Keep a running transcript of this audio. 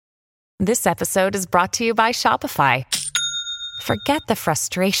This episode is brought to you by Shopify. Forget the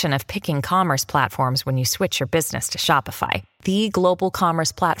frustration of picking commerce platforms when you switch your business to Shopify, the global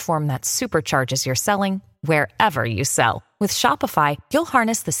commerce platform that supercharges your selling wherever you sell. With Shopify, you'll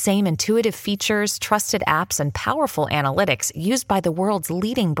harness the same intuitive features, trusted apps, and powerful analytics used by the world's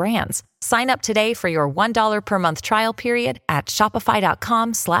leading brands. Sign up today for your $1 per month trial period at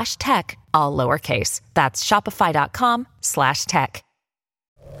shopify.com/tech, all lowercase. That's shopify.com/tech.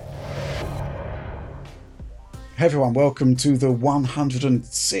 Hey everyone, welcome to the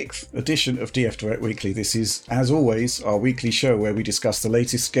 106th edition of DF Direct Weekly. This is, as always, our weekly show where we discuss the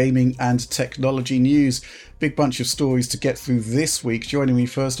latest gaming and technology news. Big bunch of stories to get through this week. Joining me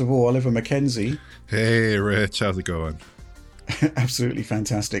first of all, Oliver Mackenzie. Hey Rich, how's it going? Absolutely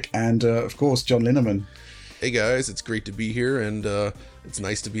fantastic. And of course, John Linneman. Hey guys, it's great to be here, and it's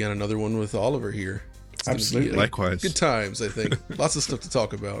nice to be on another one with Oliver here. It's Absolutely. Likewise. Good times, I think. Lots of stuff to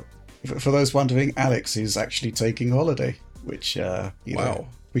talk about. For those wondering, Alex is actually taking holiday, which, wow.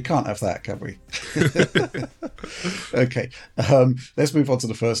 We can't have that, can we? Okay, let's move on to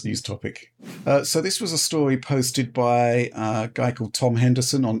the first news topic. So this was a story posted by a guy called Tom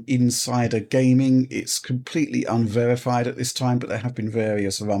Henderson on Insider Gaming. It's completely unverified at this time, but there have been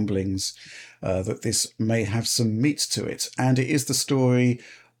various rumblings that this may have some meat to it. And it is the story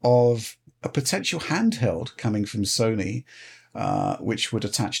of a potential handheld coming from Sony, which would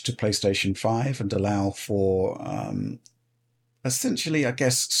attach to PlayStation 5 and allow for essentially, I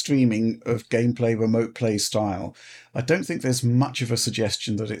guess, streaming of gameplay, remote play style. I don't think there's much of a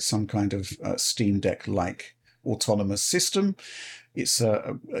suggestion that it's some kind of Steam Deck-like autonomous system. It's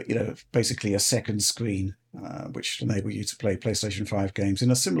basically a second screen, which enable you to play PlayStation 5 games in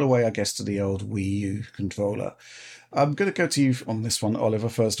a similar way, I guess, to the old Wii U controller. I'm going to go to you on this one, Oliver,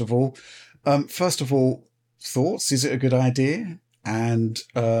 first of all. Thoughts? Is it a good idea? And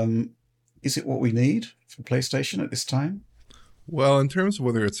is it what we need for PlayStation at this time? Well, in terms of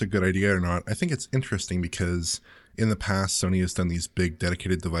whether it's a good idea or not, I think it's interesting because in the past, Sony has done these big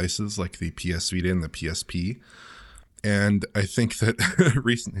dedicated devices like the PS Vita and the PSP. And I think that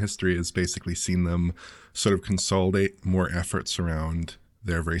recent history has basically seen them sort of consolidate more efforts around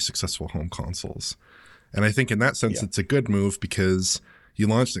their very successful home consoles. And I think in that sense, It's a good move because you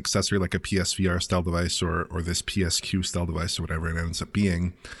launch an accessory like a PSVR style device or this PSQ style device or whatever it ends up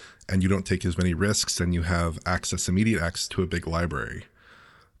being, and you don't take as many risks and you have immediate access to a big library.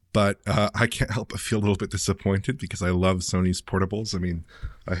 But I can't help but feel a little bit disappointed because I love Sony's portables. I mean,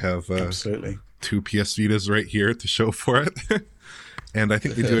 I have Absolutely. 2 PS Vitas right here to show for it. And I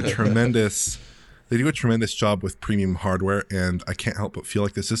think they do a tremendous job with premium hardware, and I can't help but feel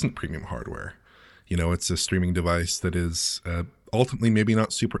like this isn't premium hardware. You know, it's a streaming device that is ultimately maybe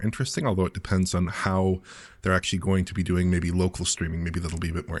not super interesting, although it depends on how they're actually going to be doing maybe local streaming. Maybe that'll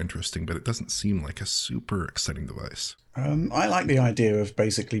be a bit more interesting, but it doesn't seem like a super exciting device. I like the idea of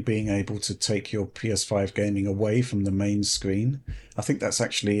basically being able to take your PS5 gaming away from the main screen. I think that's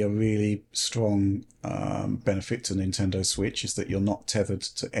actually a really strong benefit to Nintendo Switch, is that you're not tethered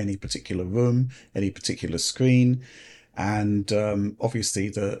to any particular room, any particular screen. And obviously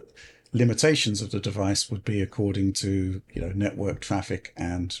the limitations of the device would be according to network traffic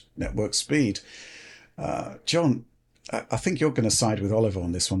and network speed. John, I think you're going to side with Oliver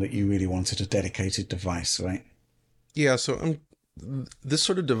on this one, that you really wanted a dedicated device, right? Yeah, so this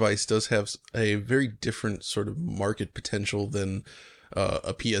sort of device does have a very different sort of market potential than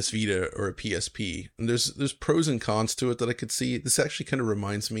a PS Vita or a PSP. And there's pros and cons to it that I could see. This actually kind of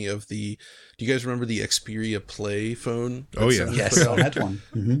reminds me of do you guys remember the Xperia Play phone? Oh, yeah. Yes, I had one.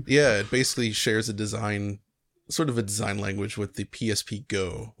 Mm-hmm. Yeah, it basically shares a design language with the PSP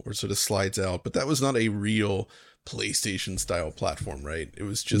Go, or sort of slides out. But that was not a real PlayStation style platform, right? It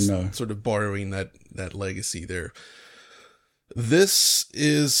was just sort of borrowing that legacy there. This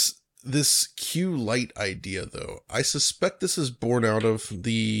Q Lite idea, though, I suspect this is born out of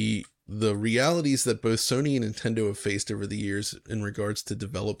the realities that both Sony and Nintendo have faced over the years in regards to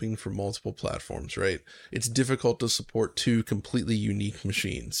developing for multiple platforms, right? It's difficult to support 2 completely unique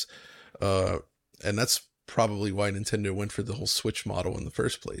machines. And that's probably why Nintendo went for the whole Switch model in the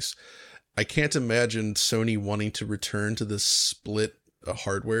first place. I can't imagine Sony wanting to return to this split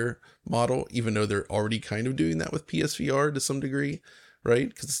hardware model, even though they're already kind of doing that with PSVR to some degree, right?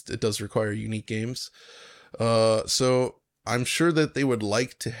 Because it does require unique games. So I'm sure that they would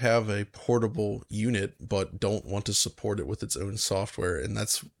like to have a portable unit, but don't want to support it with its own software. And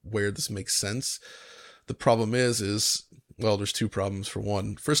that's where this makes sense. The problem is, well, there's 2 problems. For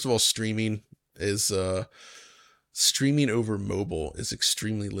one, first of all, streaming over mobile is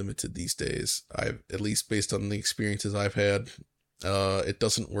extremely limited these days. At least based on the experiences I've had, It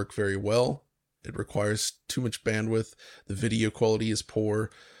doesn't work very well. It requires too much bandwidth. The video quality is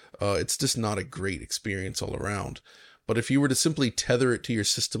poor. It's just not a great experience all around. But if you were to simply tether it to your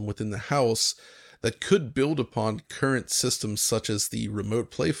system within the house, that could build upon current systems such as the remote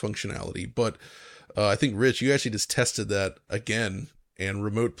play functionality. But I think, Rich, you actually just tested that again, and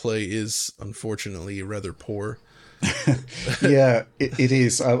remote play is unfortunately rather poor. Yeah, it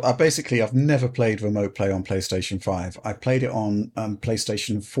is. I've never played remote play on PlayStation 5. I played it on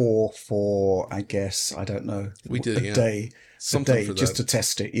PlayStation 4 for, I guess, I don't know, We did, a yeah. day. Something A day for just that. to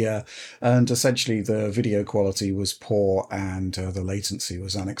test it, yeah. And essentially the video quality was poor and the latency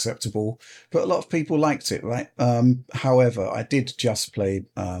was unacceptable. But a lot of people liked it, right? However, I did just play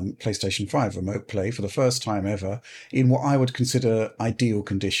PlayStation 5 remote play for the first time ever in what I would consider ideal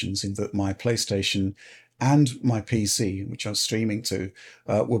conditions, in that my PlayStation and my PC, which I was streaming to,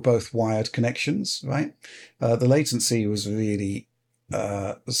 were both wired connections, right? The latency was really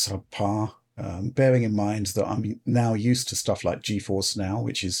subpar. Bearing in mind that I'm now used to stuff like GeForce Now,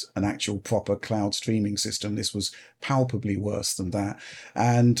 which is an actual proper cloud streaming system, this was palpably worse than that.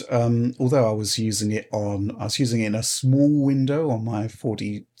 And although I was using it in a small window on my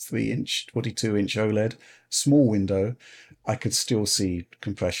 42 inch OLED, small window, I could still see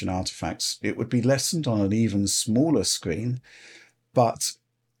compression artifacts. It would be lessened on an even smaller screen, but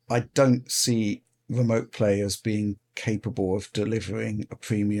I don't see remote play as being capable of delivering a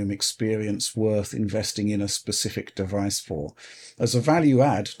premium experience worth investing in a specific device for. As a value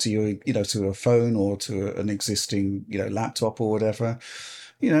add to to a phone or to an existing, laptop or whatever,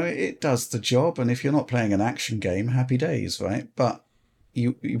 it does the job. And if you're not playing an action game, happy days, right? But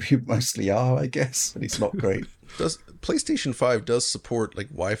you mostly are, I guess, and it's not great. Does PlayStation 5 does support like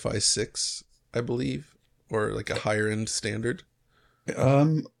Wi-Fi 6, I believe, or like a higher end standard?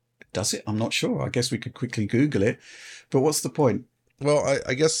 Does it? I'm not sure. I guess we could quickly Google it. But what's the point? Well,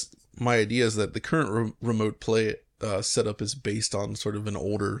 I guess my idea is that the current remote play setup is based on sort of an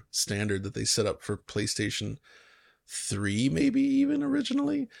older standard that they set up for PlayStation 3, maybe even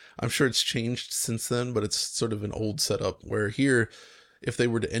originally. I'm sure it's changed since then, but it's sort of an old setup where here, if they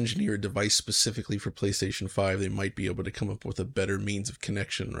were to engineer a device specifically for PlayStation 5, they might be able to come up with a better means of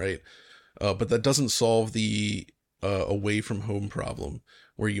connection, right? But that doesn't solve the away from home problem,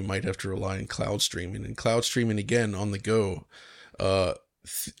 where you might have to rely on cloud streaming. And cloud streaming, again, on the go,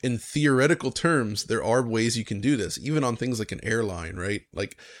 in theoretical terms, there are ways you can do this, even on things like an airline, right?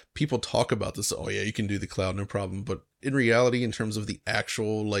 Like, people talk about this, oh yeah, you can do the cloud, no problem. But in reality, in terms of the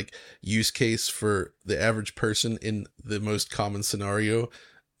actual like use case for the average person in the most common scenario,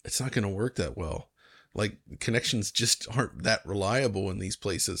 it's not going to work that well. Like, connections just aren't that reliable in these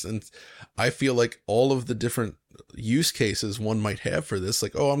places. And I feel like all of the different use cases one might have for this,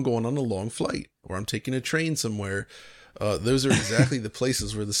 like, oh, I'm going on a long flight, or I'm taking a train somewhere. Those are exactly the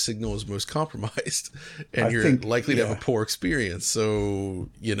places where the signal is most compromised, and you're likely to have a poor experience. So,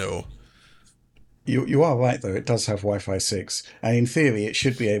 You are right, though. It does have Wi-Fi 6. And in theory, it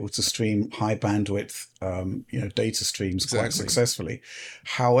should be able to stream high bandwidth, data streams quite successfully.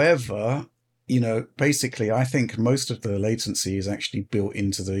 However, basically, I think most of the latency is actually built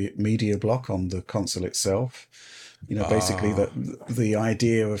into the media block on the console itself. Basically the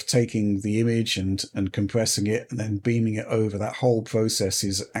idea of taking the image and compressing it and then beaming it over, that whole process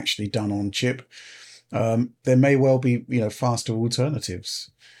is actually done on chip. There may well be, faster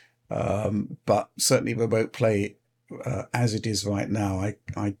alternatives. But certainly remote play, as it is right now,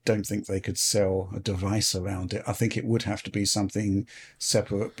 I don't think they could sell a device around it. I think it would have to be something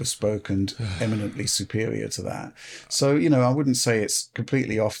separate, bespoke, and eminently superior to that. So, I wouldn't say it's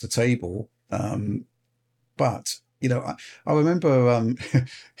completely off the table. But, I remember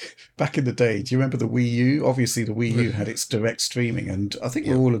back in the day, do you remember the Wii U? Obviously, the Wii U had its direct streaming, and I think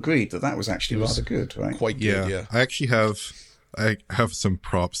we all agreed that was actually rather good, right? Quite good, yeah. I have some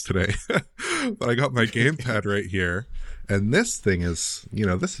props today. But I got my gamepad right here, and this thing is,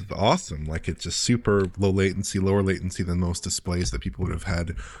 this is awesome. Like, it's just super low latency, lower latency than most displays that people would have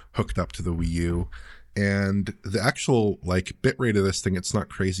had hooked up to the Wii U. And the actual bit rate of this thing, it's not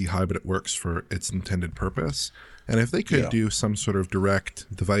crazy high, but it works for its intended purpose. And if they could do some sort of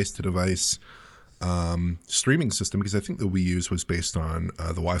direct device to device streaming system, because I think the Wii U was based on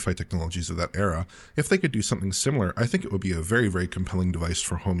the Wi-Fi technologies of that era, if they could do something similar, I think it would be a very, very compelling device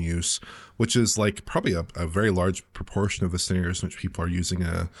for home use, which is probably a very large proportion of the scenarios in which people are using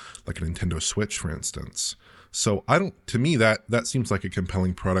a Nintendo Switch, for instance. So to me, that seems like a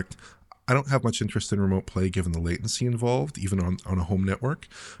compelling product. I don't have much interest in remote play given the latency involved, even on a home network.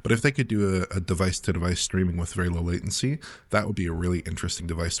 But if they could do a device-to-device streaming with very low latency, that would be a really interesting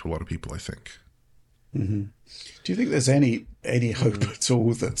device to a lot of people, I think. Mm-hmm. Do you think there's any hope at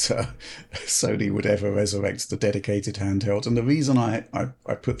all that Sony would ever resurrect the dedicated handheld? And the reason I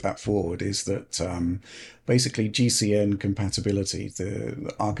put that forward is that basically GCN compatibility,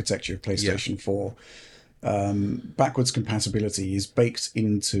 the architecture of PlayStation 4, backwards compatibility is baked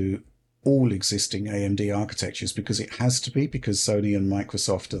into all existing AMD architectures because it has to be, because Sony and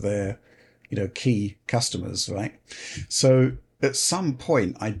Microsoft are their, key customers, right? So at some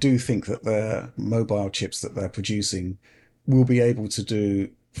point, I do think that their mobile chips that they're producing will be able to do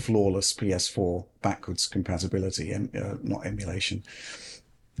flawless PS4 backwards compatibility, and not emulation.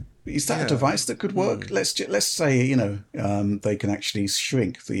 Is that a device that could work? Let's say they can actually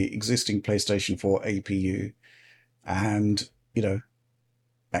shrink the existing PlayStation 4 APU, and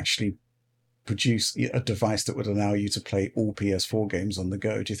actually produce a device that would allow you to play all PS4 games on the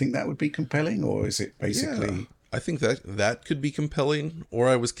go. Do you think that would be compelling, or is it basically? Yeah, I think that could be compelling. Or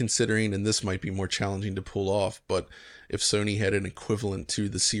I was considering, and this might be more challenging to pull off, but if Sony had an equivalent to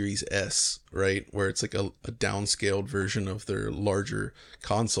the Series S, right, where it's like a downscaled version of their larger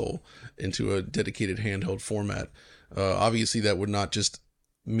console into a dedicated handheld format, obviously that would not just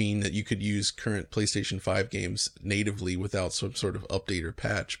mean that you could use current PlayStation 5 games natively without some sort of update or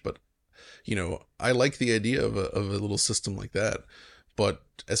patch, but I like the idea of a little system like that. But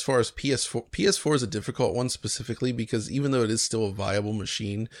as far as PS4 is a difficult one specifically because even though it is still a viable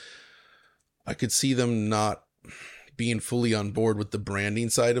machine, I could see them not being fully on board with the branding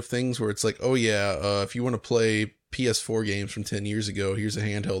side of things, where it's like, oh yeah, if you want to play PS4 games from 10 years ago, here's a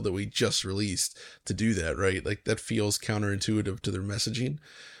handheld that we just released to do that, right? Like that feels counterintuitive to their messaging,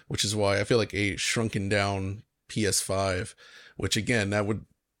 which is why I feel like a shrunken down PS5, which again, that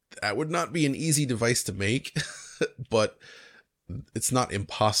would not be an easy device to make, but it's not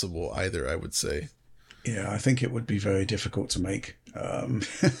impossible either, I would say. Yeah, I think it would be very difficult to make.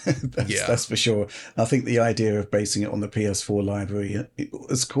 That's for sure. I think the idea of basing it on the PS4 library,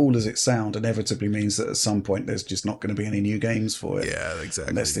 as cool as it sounds, inevitably means that at some point there's just not going to be any new games for it. Yeah,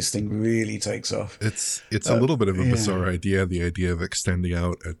 exactly. Unless this thing really takes off. It's a little bit of a bizarre idea, the idea of extending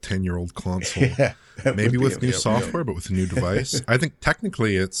out a 10-year-old console. Maybe with new software, but with a new device. I think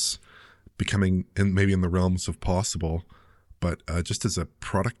technically it's becoming, maybe in the realms of possible, but just as a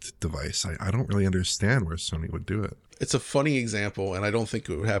product device, I don't really understand where Sony would do it. It's a funny example, and I don't think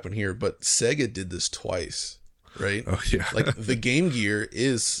it would happen here, but Sega did this twice, right? Oh, yeah. Like, the Game Gear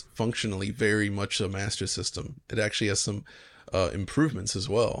is functionally very much a Master System. It actually has some improvements as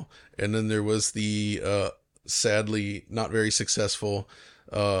well. And then there was the sadly not very successful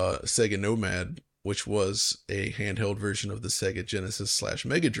Sega Nomad, which was a handheld version of the Sega Genesis /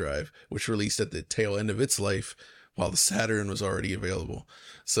 Mega Drive, which released at the tail end of its life while the Saturn was already available.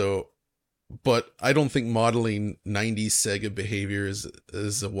 So, but I don't think modeling 90s Sega behavior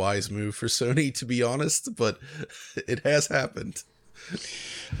is a wise move for Sony, to be honest, but it has happened.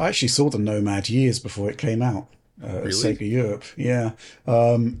 I actually saw the Nomad years before it came out. Really? Sega Europe, yeah.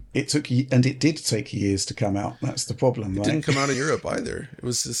 It did take years to come out. That's the problem, right? It didn't come out in Europe either. It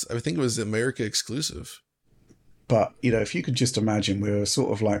was just, I think it was America exclusive. But, if you could just imagine, we were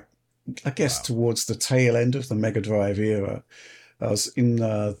sort of like, I guess, towards the tail end of the Mega Drive era. I was in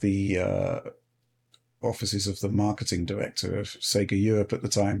the offices of the marketing director of Sega Europe at the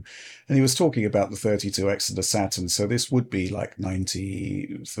time, and he was talking about the 32X and the Saturn. So this would be like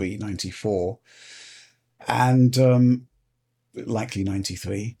 93, 94, and likely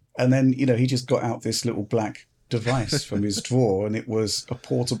 93. And then, he just got out this little black device from his drawer, and it was a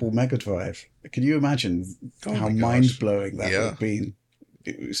portable Mega Drive. Can you imagine how mind-blowing that would have been?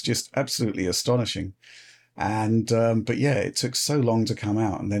 It was just absolutely astonishing. And but yeah, it took so long to come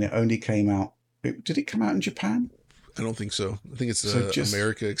out, and then it only came out. Did it come out in Japan? I don't think so. I think it's just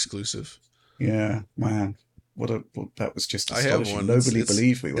America exclusive. Yeah, man, that was just astonishing. I have one. Nobody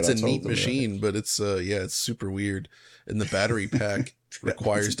believed me when I told them. It's a neat machine, but it's it's super weird. And the battery pack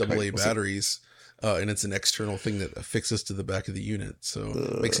requires AA batteries, and it's an external thing that affixes to the back of the unit, so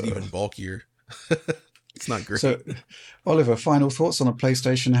it makes it even bulkier. It's not great. So, Oliver, final thoughts on a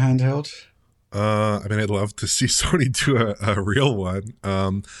PlayStation handheld? I mean, I'd love to see Sony do a real one.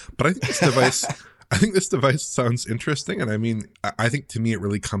 But I think this device sounds interesting. And I mean, I think to me, it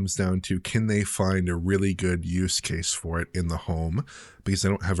really comes down to, can they find a really good use case for it in the home? Because I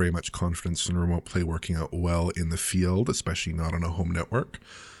don't have very much confidence in remote play working out well in the field, especially not on a home network.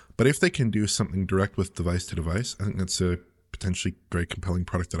 But if they can do something direct with device to device, I think that's a potentially very compelling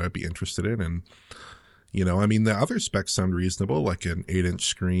product that I'd be interested in. And, I mean, the other specs sound reasonable, like an 8-inch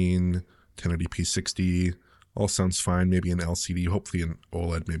screen, 1080p 60, all sounds fine. Maybe an LCD, hopefully an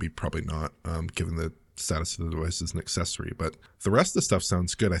OLED, maybe probably not, given the status of the device as an accessory. But the rest of the stuff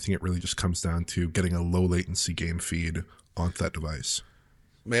sounds good. I think it really just comes down to getting a low latency game feed onto that device.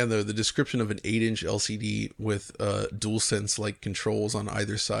 Man, though, the description of an 8-inch LCD with DualSense like controls on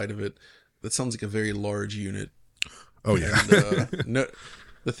either side of it, that sounds like a very large unit. Oh yeah. And, no,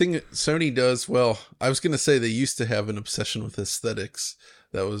 the thing that Sony does, well, I was going to say they used to have an obsession with aesthetics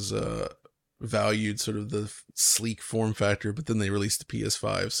that was valued sort of the sleek form factor, but then they released the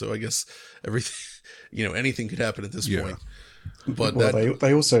PS5, so I guess everything, anything could happen at this point. But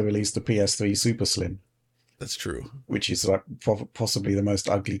they also released the PS3 Super Slim. That's true. Which is like possibly the most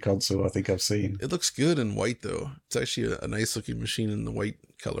ugly console I think I've seen. It looks good in white, though. It's actually a nice looking machine in the white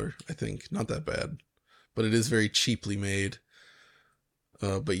color, I think. Not that bad. But it is very cheaply made.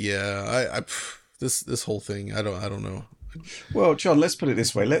 But yeah, this whole thing, I don't know. Well, John, let's put it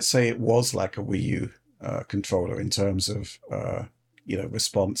this way. Let's say it was like a Wii U controller in terms of,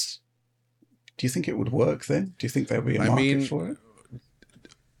 response. Do you think it would work then? Do you think there'd be a market for it?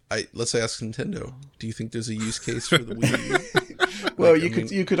 Let's ask Nintendo. Do you think there's a use case for the Wii U? Well,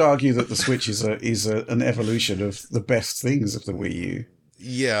 you could argue that the Switch is an evolution of the best things of the Wii U.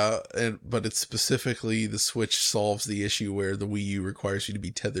 Yeah, but it's specifically the Switch solves the issue where the Wii U requires you to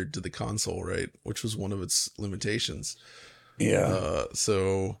be tethered to the console, right? Which was one of its limitations. Yeah.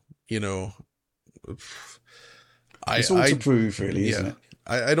 So it's all to prove, really, isn't it?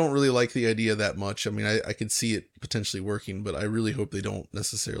 I don't really like the idea that much. I mean, I could see it potentially working, but I really hope they don't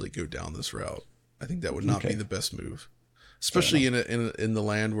necessarily go down this route. I think that would not be the best move, especially in the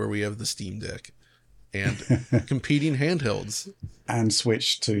land where we have the Steam Deck and competing handhelds and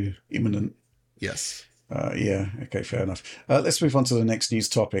Switch to imminent. Yes. Okay, fair enough. Let's move on to the next news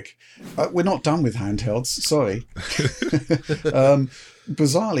topic. We're not done with handhelds. Sorry.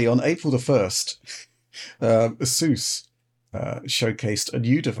 Bizarrely, on April the 1st, ASUS showcased a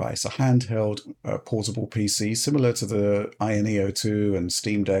new device, a handheld portable PC, similar to the Neo 2 and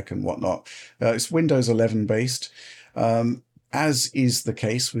Steam Deck and whatnot. It's Windows 11 based. As is the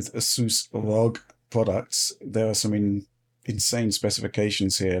case with ASUS ROG products, there are some insane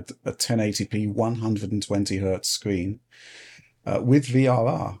specifications here. A 1080p 120 hertz screen with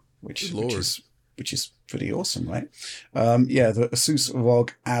VRR, which is pretty awesome, right? The ASUS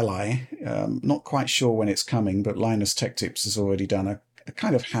ROG Ally. Not quite sure when it's coming, but Linus Tech Tips has already done a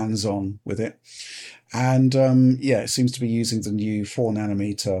kind of hands-on with it. And it seems to be using the new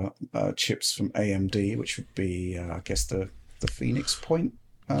 4nm chips from AMD, which would be, I guess, the Phoenix Point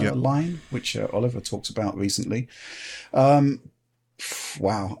line, which Oliver talked about recently.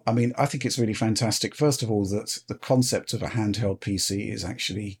 Wow. I mean, I think it's really fantastic. First of all, that the concept of a handheld PC is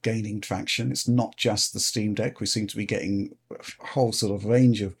actually gaining traction. It's not just the Steam Deck. We seem to be getting a whole sort of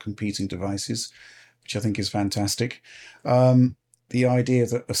range of competing devices, which I think is fantastic. The idea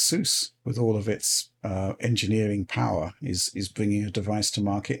that ASUS, with all of its engineering power, is bringing a device to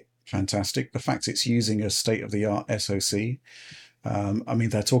market, fantastic. The fact it's using a state-of-the-art SoC,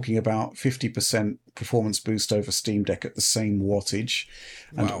 they're talking about 50% performance boost over Steam Deck at the same wattage.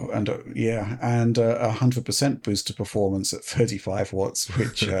 Wow. And 100% boost to performance at 35 watts,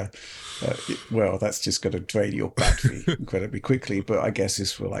 which, that's just going to drain your battery incredibly quickly. But I guess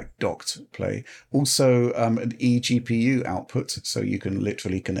this for like docked play. Also, an eGPU output, so you can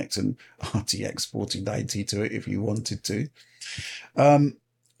literally connect an RTX 4090 to it if you wanted to.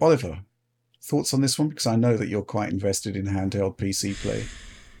 Oliver, thoughts on this one? Because I know that you're quite invested in handheld PC play.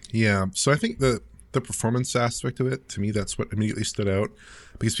 Yeah, so I think the performance aspect of it, to me, that's what immediately stood out,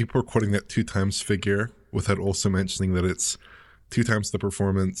 because people are quoting that 2 times figure without also mentioning that it's 2 times the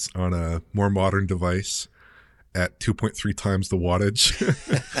performance on a more modern device at 2.3 times the wattage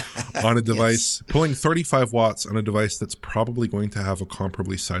on a device, pulling 35 watts on a device that's probably going to have a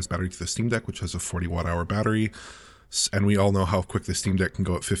comparably sized battery to the Steam Deck, which has a 40 watt hour battery. And we all know how quick the Steam Deck can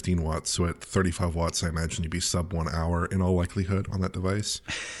go at 15 watts. So at 35 watts, I imagine you'd be sub 1 hour in all likelihood on that device.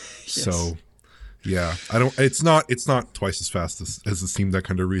 Yes. So yeah, it's not twice as fast as the Steam Deck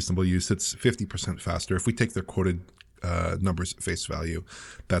under reasonable use. It's 50% faster. If we take their quoted numbers at face value,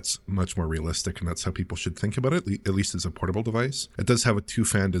 that's much more realistic, and that's how people should think about it, at least as a portable device. It does have a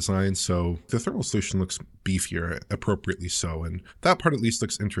 2-fan design, so the thermal solution looks beefier, appropriately so, and that part at least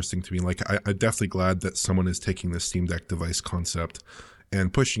looks interesting to me. Like, I'm definitely glad that someone is taking the Steam Deck device concept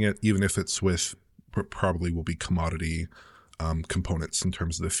and pushing it, even if it's with probably will be commodity components in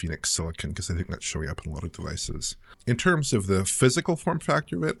terms of the Phoenix silicon, because I think that's showing up in a lot of devices. In terms of the physical form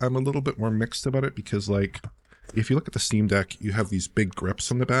factor of it, I'm a little bit more mixed about it, because like, if you look at the Steam Deck, you have these big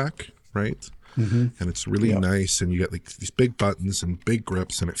grips on the back, right? Mm-hmm. And it's really nice, and you get like these big buttons and big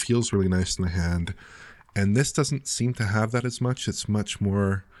grips, and it feels really nice in the hand. And this doesn't seem to have that as much. It's much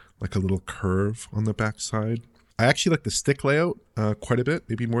more like a little curve on the backside. I actually like the stick layout quite a bit,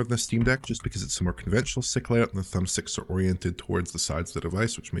 maybe more than the Steam Deck, just because it's a more conventional stick layout and the thumbsticks are oriented towards the sides of the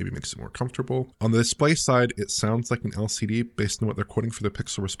device, which maybe makes it more comfortable. On the display side, it sounds like an LCD based on what they're quoting for the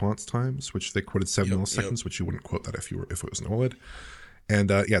pixel response times, which they quoted 7 milliseconds, which you wouldn't quote that if it was an OLED. And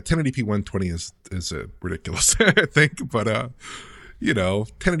 1080p 120 is ridiculous, I think. But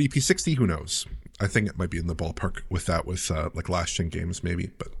 1080p 60, who knows? I think it might be in the ballpark with that, with like last gen games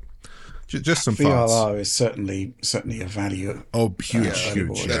maybe, but. Just some thoughts. VRR is certainly a value. Oh,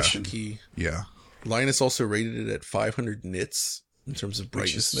 huge. That's key. Yeah. Linus also rated it at 500 nits in terms of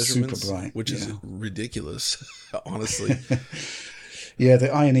brightness measurements, super bright, which is ridiculous, honestly. Yeah, the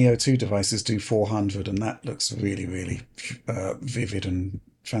Neo 2 devices do 400, and that looks really, really vivid and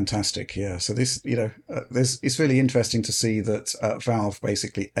fantastic. Yeah, so this, it's really interesting to see that Valve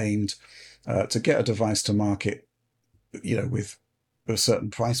basically aimed to get a device to market, with a certain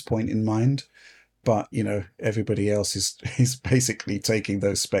price point in mind, but everybody else is basically taking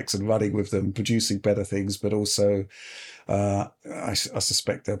those specs and running with them, producing better things, but also I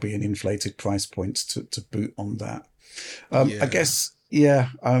suspect there'll be an inflated price point to boot on that. I guess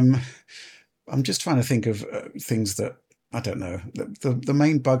I'm just trying to think of things that I don't know. The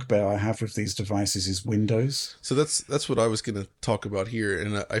main bugbear I have with these devices is Windows. So that's what I was going to talk about here,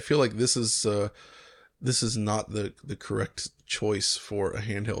 and I feel like this is not the correct choice for a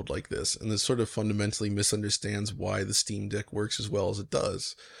handheld like this. And this sort of fundamentally misunderstands why the Steam Deck works as well as it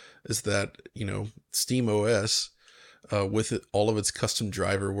does. Is that, Steam OS, with all of its custom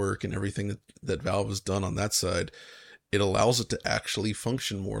driver work and everything that Valve has done on that side, it allows it to actually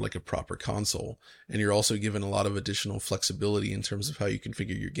function more like a proper console. And you're also given a lot of additional flexibility in terms of how you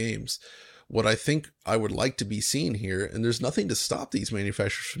configure your games. What I think I would like to be seen here, and there's nothing to stop these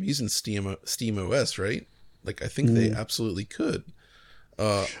manufacturers from using Steam OS, right? Like, I think they absolutely could.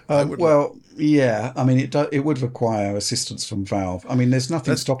 Well, yeah. I mean, it would require assistance from Valve. I mean, there's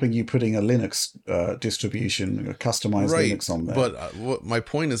nothing stopping you putting a Linux distribution, a customized Linux on there. But my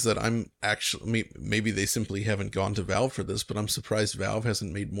point is that I'm actually, maybe they simply haven't gone to Valve for this, but I'm surprised Valve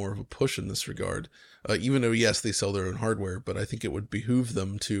hasn't made more of a push in this regard. Even though, yes, they sell their own hardware, but I think it would behoove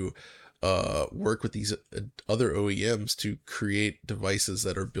them to work with these other OEMs to create devices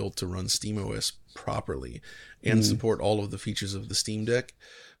that are built to run SteamOS properly and support all of the features of the Steam Deck,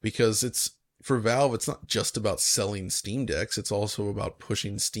 because for Valve, it's not just about selling Steam Decks, it's also about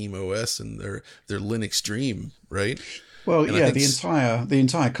pushing SteamOS and their Linux dream, right? Well, and the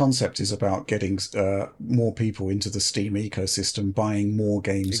entire concept is about getting more people into the Steam ecosystem, buying more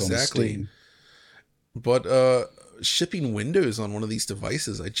games on Steam. But shipping Windows on one of these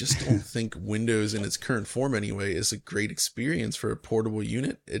devices, I just don't think Windows in its current form anyway is a great experience for a portable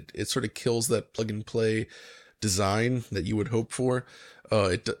unit. It sort of kills that plug and play design that you would hope for.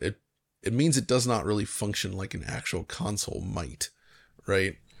 It means it does not really function like an actual console might,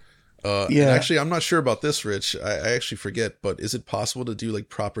 right? And actually, I'm not sure about this, Rich. I actually forget, but is it possible to do like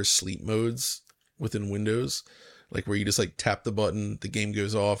proper sleep modes within Windows? Like where you just like tap the button, the game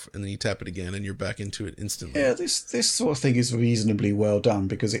goes off, and then you tap it again and you're back into it instantly. Yeah, this sort of thing is reasonably well done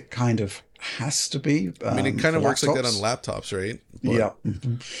because it kind of has to be. I mean, it kind of works like that on laptops, right? But yeah.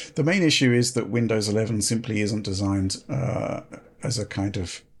 The main issue is that Windows 11 simply isn't designed as a kind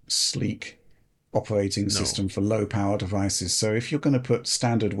of sleek operating system for low power devices. So if you're going to put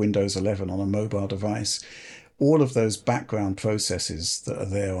standard Windows 11 on a mobile device, all of those background processes that are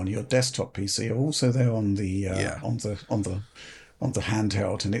there on your desktop PC are also there on the on the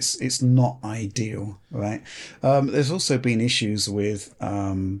handheld, and it's not ideal, right? There's also been issues with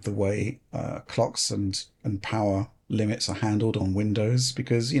the way clocks and power limits are handled on Windows,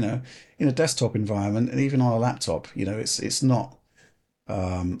 because in a desktop environment and even on a laptop, it's not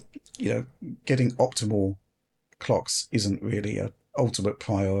getting optimal clocks isn't really a ultimate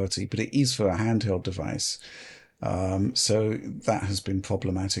priority, but it is for a handheld device. So that has been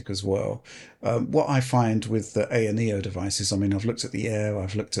problematic as well. What I find with the A&EO devices, I mean, I've looked at the Air,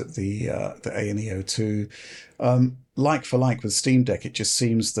 I've looked at the A&EO 2. Like for like with Steam Deck, it just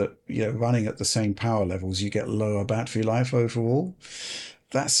seems that running at the same power levels, you get lower battery life overall.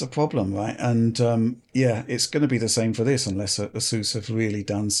 That's a problem, right? And it's going to be the same for this unless ASUS have really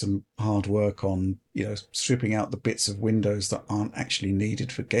done some hard work on stripping out the bits of Windows that aren't actually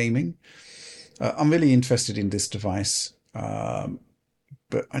needed for gaming. I'm really interested in this device,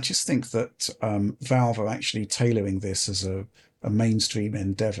 but I just think that Valve are actually tailoring this as a mainstream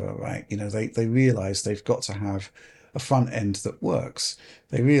endeavor, right? They realize they've got to have a front end that works.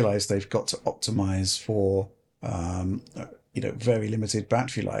 They realize they've got to optimize for very limited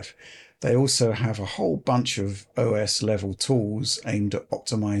battery life. They also have a whole bunch of OS level tools aimed at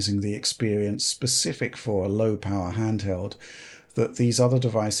optimizing the experience specific for a low power handheld that these other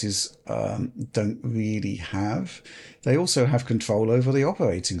devices don't really have. They also have control over the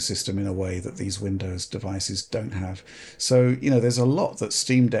operating system in a way that these Windows devices don't have. So, there's a lot that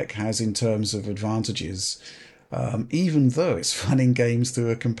Steam Deck has in terms of advantages, even though it's running games through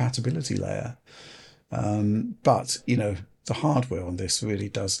a compatibility layer. But, the hardware on this really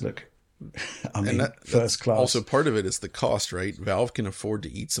does look, first class. Also, part of it is the cost, right? Valve can afford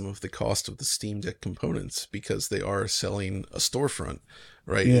to eat some of the cost of the Steam Deck components because they are selling a storefront,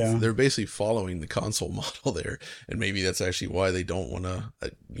 right? Yeah. They're basically following the console model there, and maybe that's actually why they don't want to,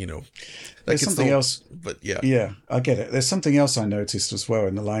 There's something else. But yeah. Yeah, I get it. There's something else I noticed as well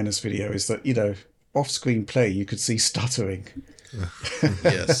in the Linus video is that, off-screen play, you could see stuttering.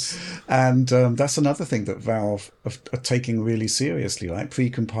 Yes. And that's another thing that Valve are taking really seriously, like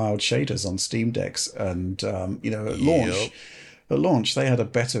pre-compiled shaders on Steam Decks. And, at launch, they had a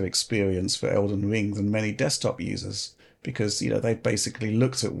better experience for Elden Ring than many desktop users because, they basically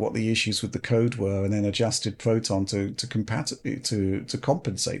looked at what the issues with the code were and then adjusted Proton to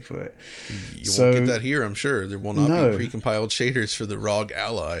compensate for it. You won't get that here, I'm sure. There will not be pre-compiled shaders for the ROG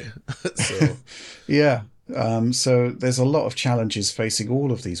Ally. So yeah. So there's a lot of challenges facing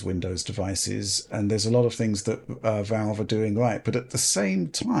all of these Windows devices, and there's a lot of things that Valve are doing right. But at the same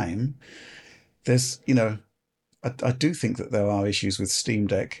time, there's, I do think that there are issues with Steam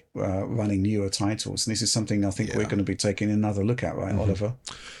Deck running newer titles. And this is something I think we're going to be taking another look at, right, Oliver?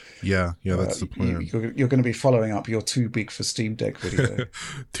 Yeah, that's the plan. You're going to be following up your Too Big for Steam Deck video.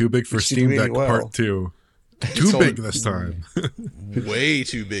 Too Big for Steam Deck Part 2. Too big this time. Way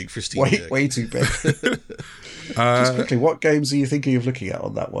too big for Steam Deck. Way too big. Just quickly, what games are you thinking of looking at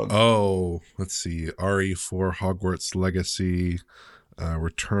on that one? Oh, let's see. RE4, Hogwarts Legacy,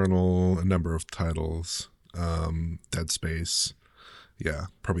 Returnal, a number of titles, Dead Space. Yeah,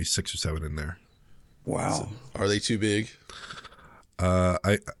 probably 6 or 7 in there. Wow. So, are they too big?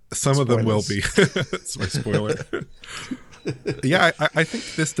 Some of them will be. That's my spoiler. Yeah, I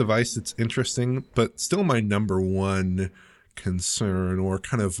think this device, it's interesting, but still my number one concern or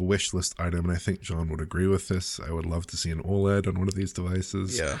kind of wish list item, and I think John would agree with this, I would love to see an OLED on one of these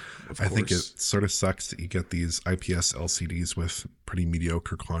devices. Yeah, of course. I think it sort of sucks that you get these IPS LCDs with pretty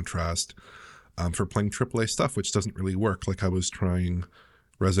mediocre contrast for playing AAA stuff, which doesn't really work. Like I was trying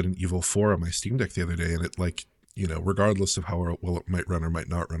Resident Evil 4 on my Steam Deck the other day, and it regardless of how well it might run or might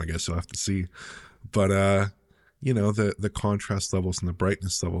not run, I guess you'll have to see. But the contrast levels and the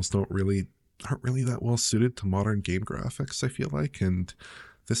brightness levels aren't really that well suited to modern game graphics, I feel like, and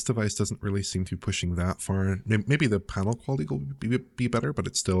this device doesn't really seem to be pushing that far. Maybe the panel quality will be better, but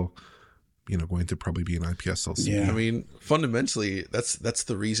it's still going to probably be an IPS LCD. Yeah. I mean, fundamentally, that's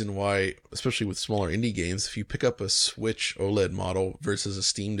the reason why, especially with smaller indie games, if you pick up a Switch OLED model versus a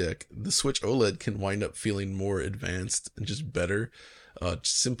Steam Deck, the Switch OLED can wind up feeling more advanced and just better.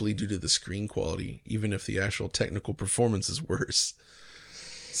 Simply due to the screen quality, even if the actual technical performance is worse.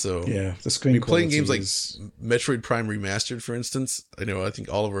 So yeah, the screen quality. Playing games like Metroid Prime Remastered, for instance, I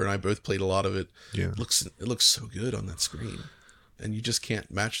think Oliver and I both played a lot of it. Yeah, it looks so good on that screen, and you just can't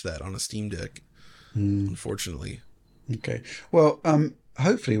match that on a Steam Deck, unfortunately. Okay, well,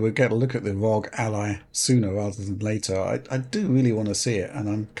 hopefully we'll get a look at the ROG Ally sooner rather than later. I do really want to see it, and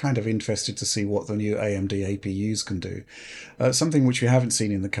I'm kind of interested to see what the new AMD APUs can do. Something which we haven't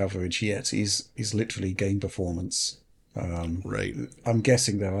seen in the coverage yet is literally game performance. Right. I'm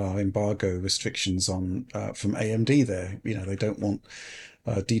guessing there are embargo restrictions on from AMD there. They don't want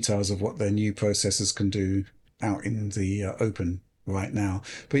details of what their new processors can do out in the open right now.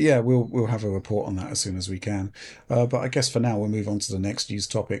 But yeah, we'll have a report on that as soon as we can. But I guess for now we'll move on to the next news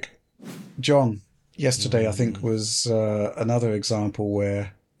topic. John, yesterday I think was another example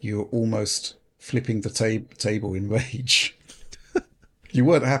where you were almost flipping the table in rage. You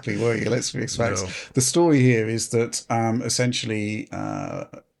weren't happy, were you? Let's be frank. No. The story here is that essentially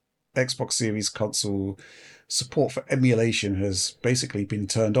Xbox Series console support for emulation has basically been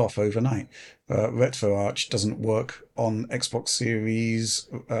turned off overnight. RetroArch doesn't work on Xbox Series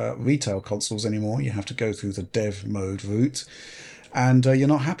retail consoles anymore. You have to go through the dev mode route. And you're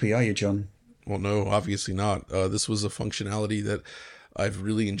not happy, are you, John? Well, no, obviously not. This was a functionality that I've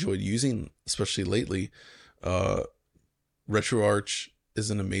really enjoyed using, especially lately. RetroArch is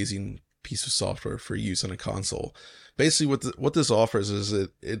an amazing piece of software for use on a console. Basically, what this offers is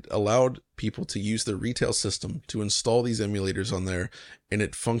it allowed people to use their retail system to install these emulators on there, and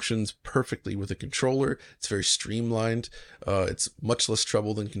it functions perfectly with a controller. It's very streamlined. It's much less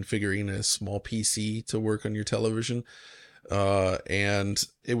trouble than configuring a small PC to work on your television. And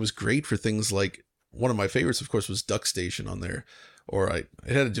it was great for things like, one of my favorites, of course, was Duck Station on there. It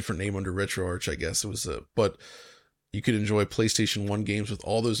had a different name under RetroArch, I guess. It was but you could enjoy PlayStation 1 games with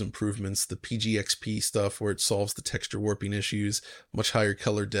all those improvements, the PGXP stuff where it solves the texture warping issues, much higher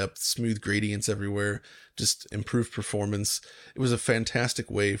color depth, smooth gradients everywhere, just improved performance. It was a fantastic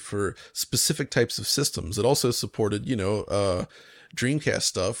way for specific types of systems. It also supported, Dreamcast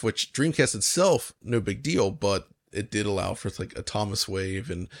stuff, which Dreamcast itself, no big deal, but it did allow for like Atomus Wave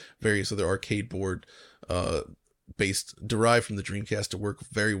and various other arcade board derived from the Dreamcast to work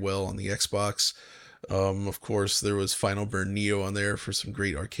very well on the Xbox. Of course, there was Final Burn Neo on there for some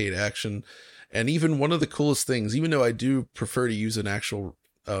great arcade action. And even one of the coolest things, even though I do prefer to use an actual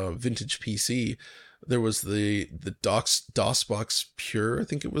vintage PC, there was the DOSBox Pure, I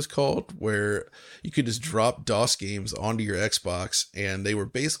think it was called, where you could just drop DOS games onto your Xbox, and they were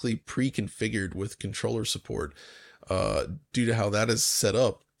basically pre-configured with controller support due to how that is set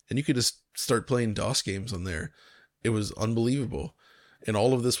up. And you could just start playing DOS games on there. It was unbelievable. And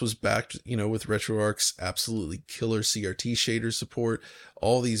all of this was backed, with RetroArch's absolutely killer CRT shader support,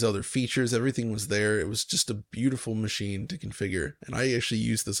 all these other features, everything was there. It was just a beautiful machine to configure. And I actually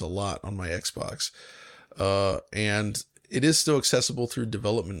use this a lot on my Xbox. And it is still accessible through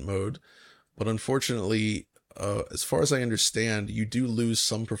development mode. But unfortunately, as far as I understand, you do lose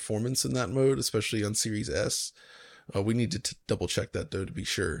some performance in that mode, especially on Series S. We need to double check that though, to be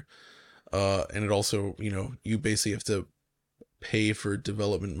sure. And it also, you basically have to pay for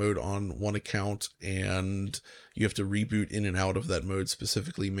development mode on one account, and you have to reboot in and out of that mode,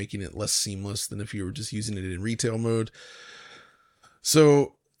 specifically making it less seamless than if you were just using it in retail mode.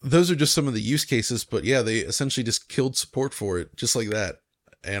 So those are just some of the use cases, but yeah, they essentially just killed support for it just like that.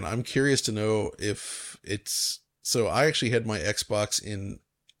 And I'm curious to know if so I actually had my Xbox in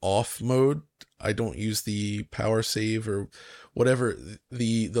off mode. I don't use the power save or whatever,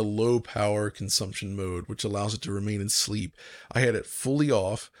 the low power consumption mode, which allows it to remain in sleep. I had it fully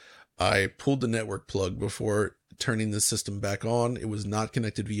off. I pulled the network plug before turning the system back on. It was not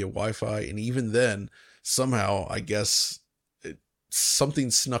connected via Wi-Fi. And even then, somehow, I guess something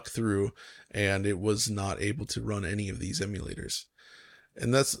snuck through and it was not able to run any of these emulators.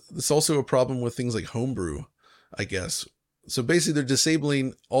 And that's also a problem with things like Homebrew, I guess. So basically they're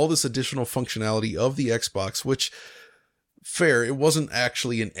disabling all this additional functionality of the Xbox, which, fair, it wasn't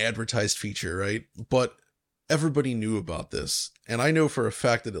actually an advertised feature, right? But everybody knew about this. And I know for a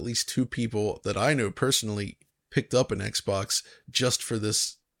fact that at least 2 people that I know personally picked up an Xbox just for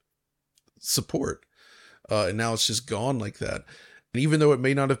this support. And now it's just gone like that. And even though it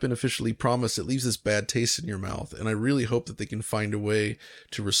may not have been officially promised, it leaves this bad taste in your mouth. And I really hope that they can find a way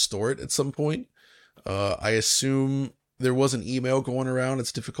to restore it at some point. I assume there was an email going around.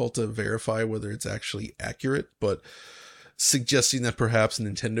 It's difficult to verify whether it's actually accurate, but suggesting that perhaps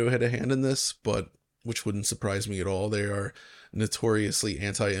Nintendo had a hand in this, but which wouldn't surprise me at all. They are notoriously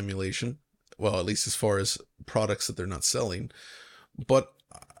anti-emulation. Well, at least as far as products that they're not selling. But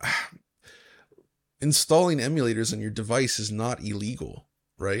installing emulators on your device is not illegal,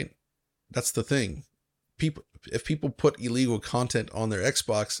 right? That's the thing. If people put illegal content on their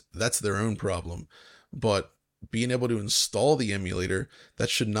Xbox, that's their own problem. But being able to install the emulator,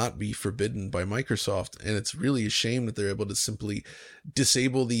 that should not be forbidden by Microsoft. And it's really a shame that they're able to simply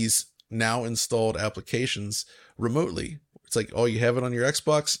disable these now installed applications remotely. It's like, oh, you have it on your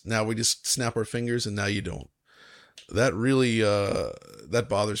Xbox. Now we just snap our fingers and now you don't. That really, that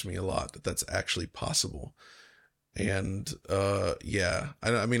bothers me a lot that that's actually possible. And, yeah,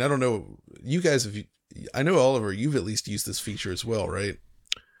 I mean, I don't know, you guys, I know, Oliver, you've at least used this feature as well, right?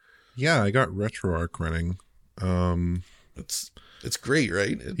 Yeah, I got RetroArch running. It's great,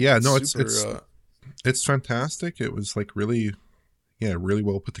 right? It's fantastic. It was like really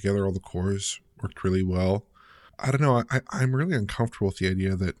well put together. All the cores worked really well. I don't know. I'm really uncomfortable with the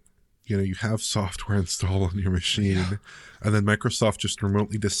idea that, you have software installed on your machine and then Microsoft just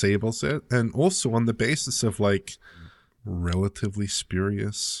remotely disables it. And also on the basis of like relatively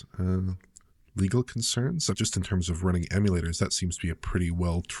spurious legal concerns. So just in terms of running emulators, that seems to be a pretty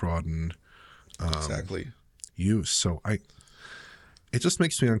well trodden exactly use. So it just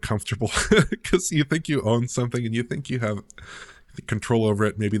makes me uncomfortable because you think you own something and you think you have control over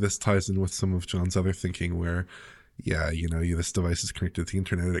it. Maybe this ties in with some of John's other thinking where, this device is connected to the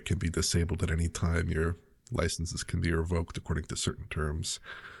internet. It can be disabled at any time. Your licenses can be revoked according to certain terms.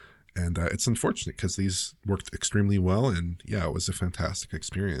 And it's unfortunate because these worked extremely well. And yeah, it was a fantastic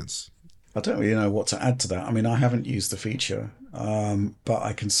experience. I don't really know what to add to that. I mean, I haven't used the feature, but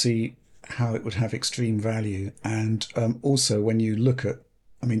I can see how it would have extreme value. And also when you look at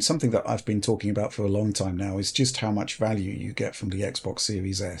I mean, something that I've been talking about for a long time now is just how much value you get from the Xbox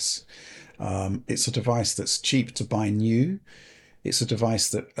Series S. It's a device that's cheap to buy new. It's a device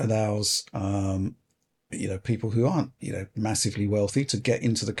that allows people who aren't massively wealthy to get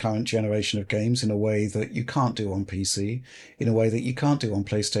into the current generation of games in a way that you can't do on PC, in a way that you can't do on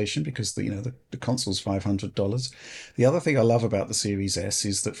PlayStation because the console's $500. The other thing I love about the Series S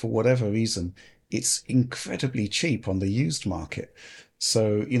is that for whatever reason, it's incredibly cheap on the used market.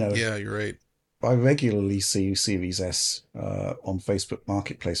 So, Yeah, you're right. I regularly see Series S on Facebook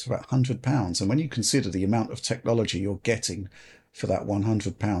Marketplace for about £100. And when you consider the amount of technology you're getting for that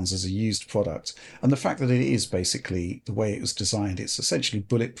 £100 as a used product, and the fact that it is basically the way it was designed, it's essentially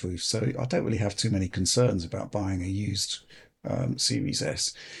bulletproof. So I don't really have too many concerns about buying a used Series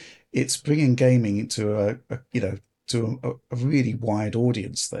S. It's bringing gaming into a really wide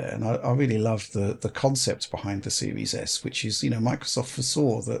audience there. And I really love the concept behind the Series S, which is, Microsoft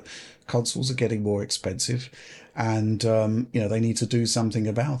foresaw that consoles are getting more expensive and, they need to do something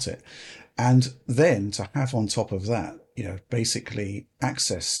about it. And then to have on top of that, basically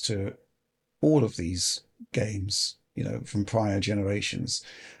access to all of these games, from prior generations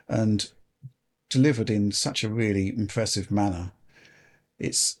and delivered in such a really impressive manner.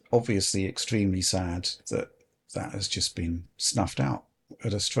 It's obviously extremely sad that has just been snuffed out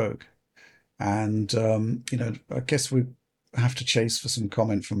at a stroke. And, I guess we have to chase for some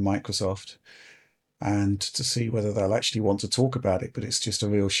comment from Microsoft and to see whether they'll actually want to talk about it. But it's just a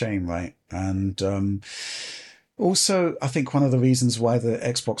real shame, right? And also, I think one of the reasons why the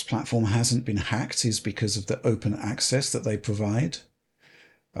Xbox platform hasn't been hacked is because of the open access that they provide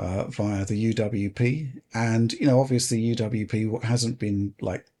via the UWP. And, obviously UWP hasn't been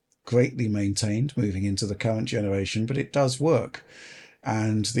greatly maintained moving into the current generation, but it does work.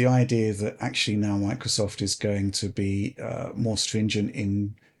 And the idea that actually now Microsoft is going to be more stringent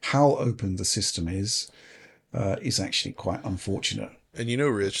in how open the system is actually quite unfortunate. And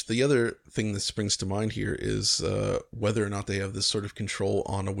Rich, the other thing that springs to mind here is whether or not they have this sort of control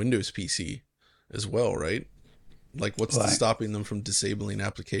on a Windows PC as well, right? Like, what's stopping them from disabling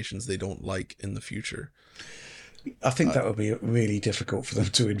applications they don't like in the future? I think that would be really difficult for them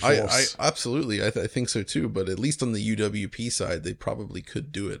to enforce. I absolutely. I think so too. But at least on the UWP side, they probably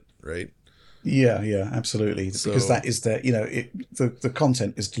could do it, right? Yeah, absolutely. Because that is their, the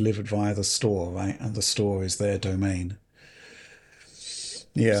content is delivered via the store, right? And the store is their domain.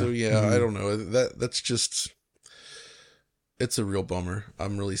 Yeah. So I don't know. That's just, it's a real bummer.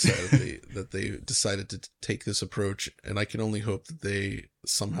 I'm really sad that they decided to take this approach, and I can only hope that they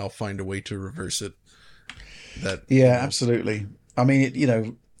somehow find a way to reverse it. Absolutely. I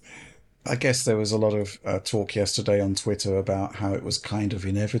mean, I guess there was a lot of talk yesterday on Twitter about how it was kind of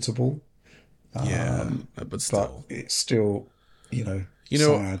inevitable. But still, it's still,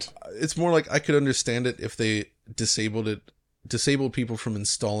 sad. It's more like I could understand it if they disabled people from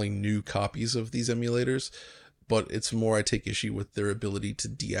installing new copies of these emulators, but it's more I take issue with their ability to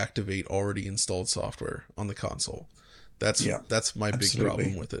deactivate already installed software on the console. That's my big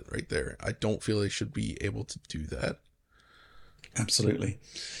problem with it right there. I don't feel they should be able to do that. Absolutely.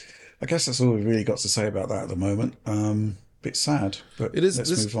 I guess that's all we've really got to say about that at the moment. Bit sad, but it is.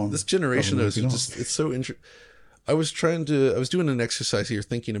 Let's move on. This generation though, it's so interesting. I was doing an exercise here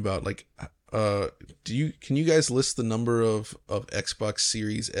thinking about can you guys list the number of Xbox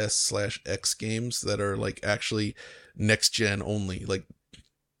Series S/X games that are actually next gen only,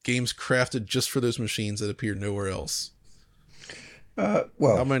 games crafted just for those machines that appear nowhere else?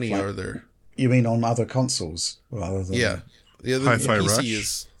 How many are there? You mean on other consoles rather than the Hi-Fi PC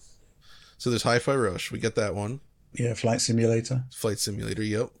Rush? So there's Hi-Fi Rush. We get that one. Yeah, Flight Simulator.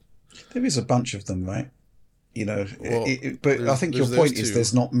 Yep. There is a bunch of them, right? But I think your there's point those is two.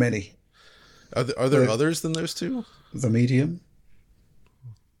 there's not many. Are there others than those two? The Medium?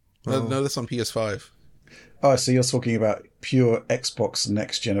 No, that's on PS5. Oh, so you're talking about pure Xbox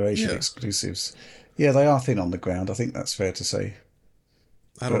next generation exclusives. Yeah, they are thin on the ground. I think that's fair to say.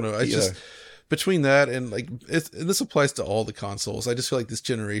 I don't know. Between that and and this applies to all the consoles. I just feel like this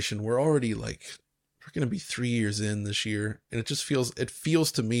generation, we're already we're going to be 3 years in this year, and it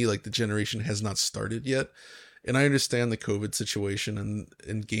feels to me like the generation has not started yet. And I understand the COVID situation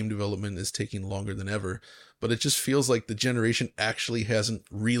and game development is taking longer than ever, but it just feels like the generation actually hasn't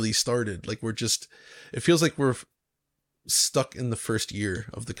really started. It feels like we're stuck in the first year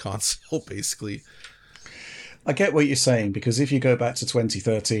of the console, basically. I get what you're saying, because if you go back to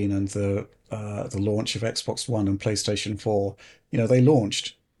 2013 and the launch of Xbox One and PlayStation 4, they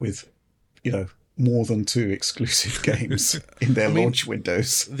launched with, more than 2 exclusive games in their launch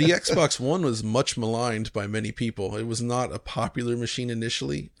windows. The Xbox One was much maligned by many people. It was not a popular machine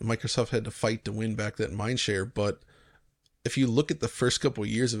initially. Microsoft had to fight to win back that mindshare, but if you look at the first couple of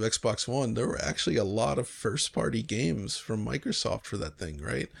years of Xbox One, there were actually a lot of first-party games from Microsoft for that thing,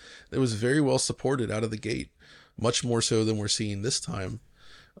 right? It was very well supported out of the gate, much more so than we're seeing this time.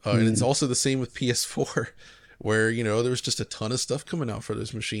 And it's also the same with PS4, where, there was just a ton of stuff coming out for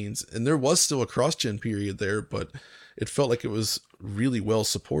those machines. And there was still a cross-gen period there, but it felt like it was really well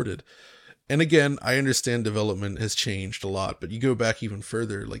supported. And again, I understand development has changed a lot, but you go back even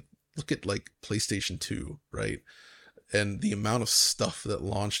further, like look at like PlayStation 2, right? And the amount of stuff that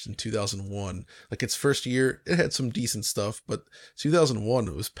launched in 2001, like its first year, it had some decent stuff, but 2001,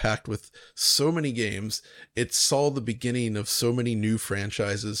 it was packed with so many games. It saw the beginning of so many new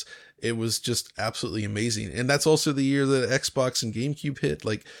franchises. It was just absolutely amazing. And that's also the year that Xbox and GameCube hit.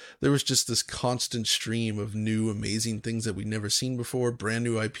 Like, there was just this constant stream of new, amazing things that we'd never seen before, brand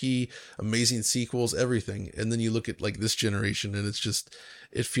new IP, amazing sequels, everything. And then you look at like this generation and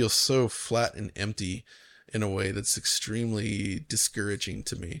it feels so flat and empty in a way that's extremely discouraging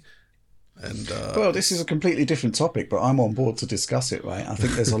to me. And well, this is a completely different topic, but I'm on board to discuss it, right? I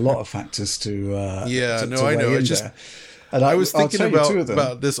think there's a lot of factors to I know. It's just, and I was thinking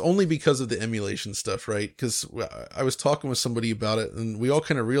about this only because of the emulation stuff, right? Because I was talking with somebody about it, and we all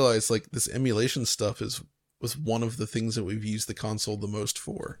kind of realized like this emulation stuff was one of the things that we've used the console the most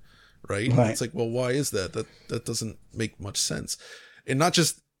for, right? It's like, well, why is that? That doesn't make much sense. And not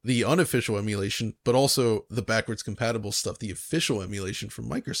just the unofficial emulation, but also the backwards compatible stuff, the official emulation from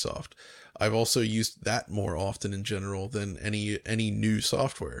Microsoft. I've also used that more often in general than any new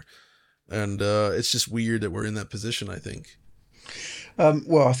software. And it's just weird that we're in that position, I think.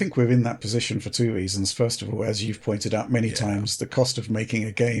 Well, I think we're in that position for 2 reasons. First of all, as you've pointed out many times, the cost of making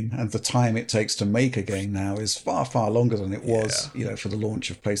a game and the time it takes to make a game now is far, far longer than it was, for the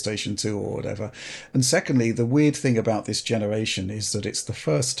launch of PlayStation 2 or whatever. And secondly, the weird thing about this generation is that it's the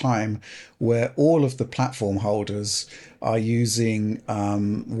first time where all of the platform holders are using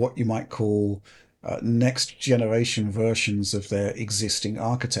what you might call next generation versions of their existing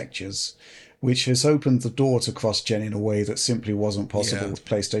architectures, which has opened the door to cross-gen in a way that simply wasn't possible with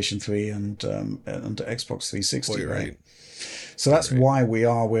PlayStation 3 and Xbox 360, right? So that's why we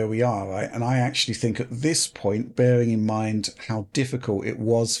are where we are, right? And I actually think at this point, bearing in mind how difficult it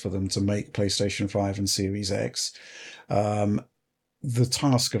was for them to make PlayStation 5 and Series X, the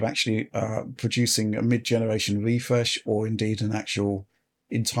task of actually producing a mid-generation refresh or indeed an actual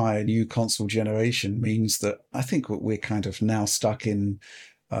entire new console generation means that I think we're kind of now stuck in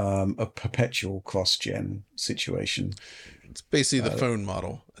a perpetual cross-gen situation. It's basically the phone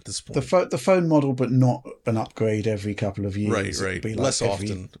model at this point. The phone model, but not an upgrade every couple of years. Right. Like less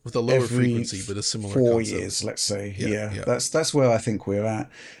often, with a lower frequency, but a similar 4 concept. years, let's say. Yeah. That's where I think we're at.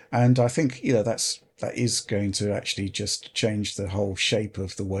 And I think, that is going to actually just change the whole shape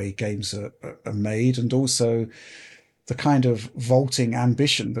of the way games are made, and also the kind of vaulting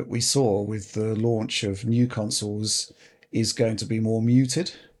ambition that we saw with the launch of new consoles is going to be more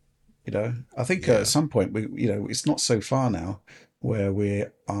muted. I think at some point it's not so far now where we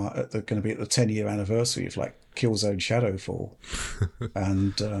are going to be at the 10-year anniversary of like Killzone Shadowfall,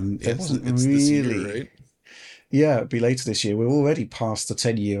 and there wasn't it's really. This year, right? Yeah, it'll be later this year. We're already past the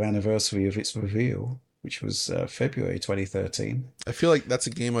 10-year anniversary of its reveal, which was February 2013. I feel like that's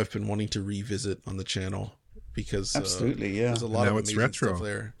a game I've been wanting to revisit on the channel because absolutely, there's a lot of amazing retro stuff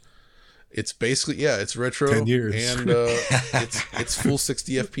there. It's basically, it's retro 10 years. And it's full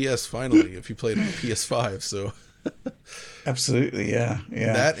 60 FPS finally if you played on the PS5. So absolutely, yeah.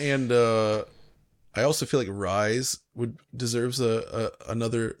 That, and I also feel like Rise deserves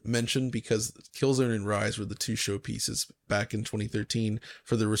another mention, because Killzone and Rise were the two showpieces back in 2013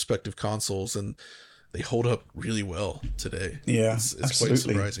 for their respective consoles, and they hold up really well today. Yeah, it's absolutely.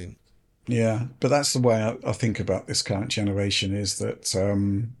 quite surprising. Yeah, but that's the way I think about this current generation, is that,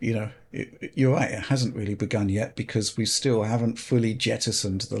 you're right, it hasn't really begun yet because we still haven't fully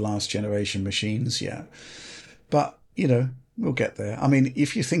jettisoned the last generation machines yet. But, we'll get there. I mean,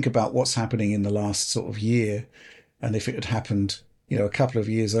 if you think about what's happening in the last sort of year, and if it had happened, a couple of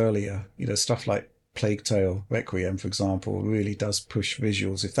years earlier, stuff like Plague Tale Requiem, for example, really does push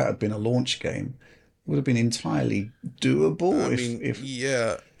visuals. If that had been a launch game, would have been entirely doable.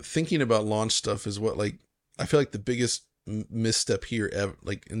 Thinking about launch stuff is what, like, I feel like the biggest misstep here ever,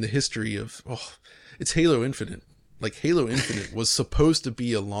 like in the history of it's Halo Infinite. Like, Halo Infinite was supposed to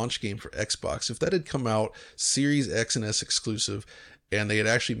be a launch game for Xbox. If that had come out Series X and S exclusive, and they had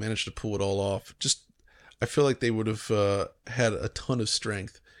actually managed to pull it all off, I feel like they would have had a ton of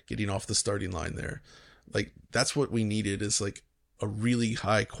strength getting off the starting line there. Like, that's what we needed, is like a really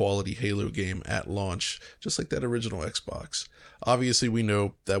high quality Halo game at launch, just like that original Xbox. Obviously, we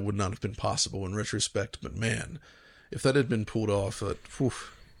know that would not have been possible in retrospect, but man, if that had been pulled off, what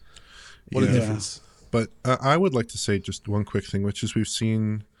a difference. But I would like to say just one quick thing, which is we've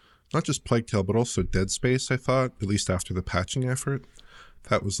seen not just Plague Tale, but also Dead Space, I thought, at least after the patching effort.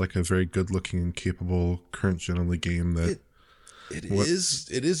 That was like a very good-looking and capable current-gen only game that... It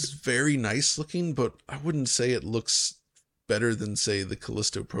is very nice looking, but I wouldn't say it looks better than, say, the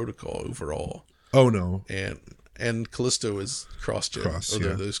Callisto Protocol overall. Oh, no. And Callisto is cross-gen.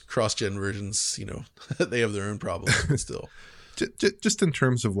 Those cross-gen versions, they have their own problems, but still. Just in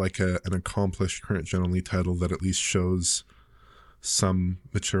terms of like an accomplished current-gen only title that at least shows some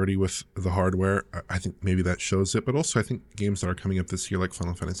maturity with the hardware, I think maybe that shows it. But also I think games that are coming up this year, like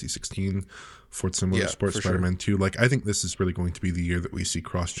Final Fantasy 16, Forza Motorsport, Spider-Man 2, like I think this is really going to be the year that we see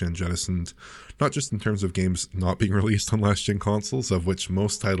cross-gen jettisoned, not just in terms of games not being released on last-gen consoles, of which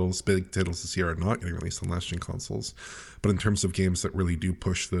most big titles this year are not getting released on last-gen consoles, but in terms of games that really do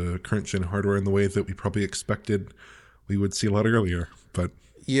push the current-gen hardware in the way that we probably expected we would see a lot earlier. But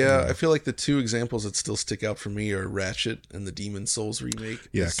yeah, I feel like the two examples that still stick out for me are Ratchet and the Demon Souls remake.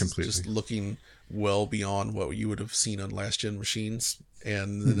 Yeah, completely. Just looking well beyond what you would have seen on last-gen machines,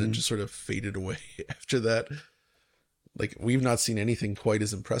 and then it just sort of faded away after that. Like, we've not seen anything quite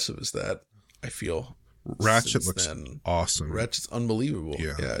as impressive as that, I feel. Ratchet looks awesome. Ratchet's unbelievable.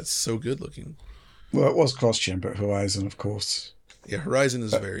 Yeah, it's so good looking. Well, it was cross-gen, but Horizon, of course. Yeah, Horizon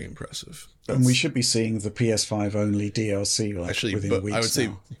is very impressive. And we should be seeing the PS5 only DLC within weeks. I would say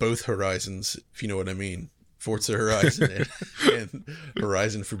both Horizons, if you know what I mean. Forza Horizon and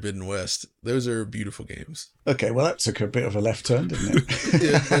Horizon Forbidden West. Those are beautiful games. Okay, well, that took a bit of a left turn, didn't it?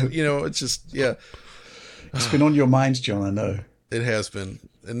 It's just, It's been on your mind, John, I know. It has been.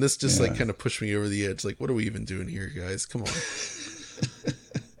 And this just kind of pushed me over the edge. Like, what are we even doing here, guys? Come on.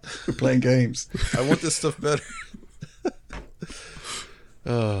 We're playing games. I want this stuff better.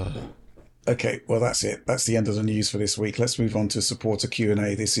 Okay, well, that's it. That's the end of the news for this week. Let's move on to supporter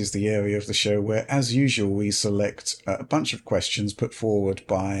Q&A. This is the area of the show where, as usual, we select a bunch of questions put forward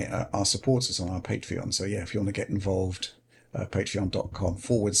by our supporters on our Patreon. So, if you want to get involved,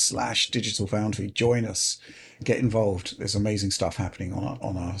 patreon.com/Digital Foundry. Join us. Get involved. There's amazing stuff happening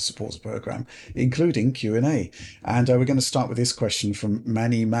on our supporters program, including Q&A. And we're going to start with this question from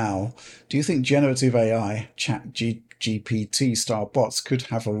Manny Mao. Do you think generative AI, GPT-style bots could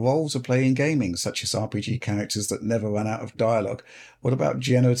have a role to play in gaming, such as RPG characters that never run out of dialogue? What about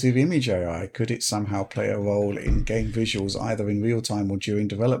generative image AI? Could it somehow play a role in game visuals, either in real time or during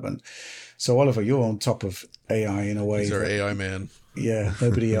development? So, Oliver, you're on top of AI in a way. He's our AI man. Yeah,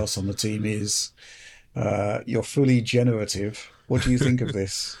 nobody else on the team is. You're fully generative. What do you think of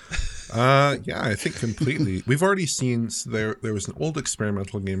this? I think completely. We've already seen, there was an old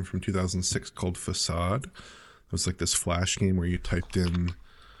experimental game from 2006 called Facade. It was like this Flash game where you typed in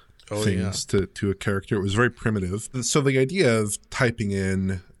things to a character. It was very primitive. So the idea of typing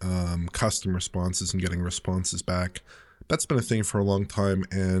in custom responses and getting responses back, that's been a thing for a long time.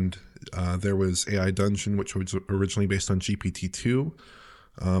 And there was AI Dungeon, which was originally based on GPT-2,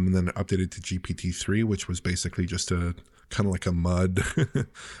 and then updated to GPT-3, which was basically just a kind of like a MUD,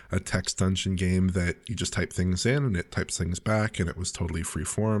 a text dungeon game that you just type things in and it types things back, and it was totally free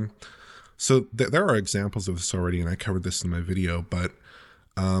form. So there are examples of this already, and I covered this in my video, but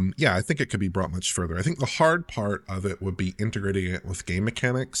I think it could be brought much further. I think the hard part of it would be integrating it with game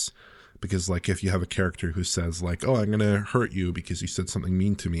mechanics, because like if you have a character who says like, oh, I'm going to hurt you because you said something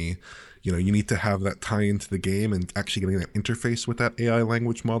mean to me, you need to have that tie into the game and actually getting that interface with that AI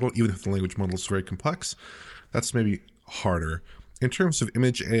language model, even if the language model is very complex. That's maybe harder. In terms of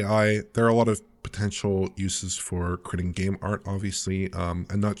image AI, there are a lot of potential uses for creating game art, obviously,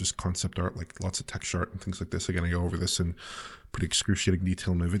 and not just concept art, like lots of text art and things like this. I'm going to go over this in pretty excruciating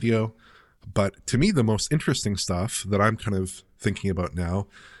detail in my video. But to me, the most interesting stuff that I'm kind of thinking about now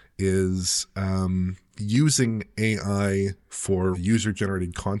is using AI for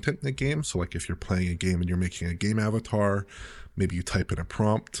user-generated content in a game. So like if you're playing a game and you're making a game avatar, maybe you type in a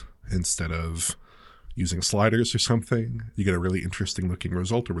prompt instead of using sliders or something. You get a really interesting looking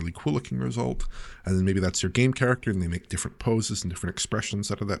result, a really cool looking result. And then maybe that's your game character and they make different poses and different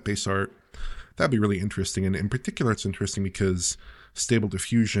expressions out of that base art. That'd be really interesting. And in particular, it's interesting because Stable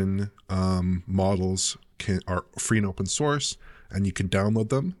Diffusion models are free and open source, and you can download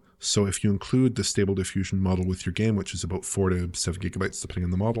them. So if you include the Stable Diffusion model with your game, which is about 4 to 7 gigabytes depending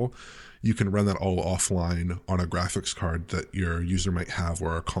on the model, you can run that all offline on a graphics card that your user might have,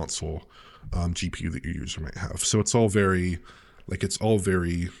 or a console GPU that your user might have. So it's all very Like, it's all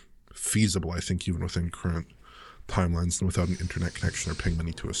very feasible, I think, even within current timelines and without an internet connection or paying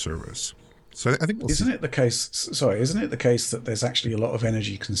money to a service. So I think we'll isn't it the case? Sorry, isn't it the case that there's actually a lot of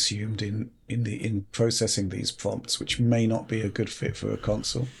energy consumed in processing these prompts, which may not be a good fit for a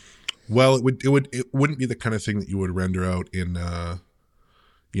console? Well, it wouldn't be the kind of thing that you would render out in,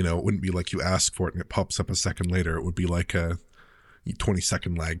 it wouldn't be like you ask for it and it pops up a second later. It would be like a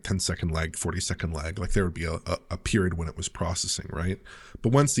 20-second lag, 10-second lag, 40-second lag. Like, there would be a period when it was processing, right?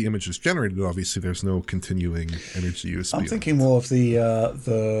 But once the image is generated, obviously there's no continuing energy use. I'm thinking more of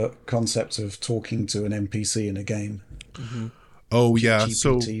the concept of talking to an NPC in a game. Mm-hmm. Oh, yeah.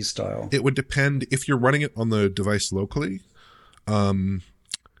 GPT style. It would depend. If you're running it on the device locally,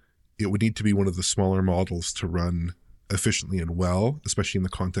 it would need to be one of the smaller models to run efficiently and well, especially in the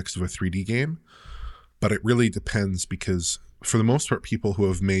context of a 3D game. But it really depends, because for the most part, people who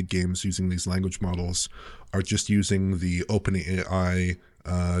have made games using these language models are just using the OpenAI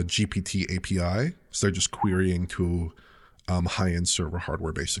GPT API. So they're just querying to high-end server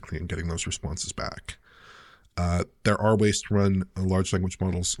hardware, basically, and getting those responses back. There are ways to run large language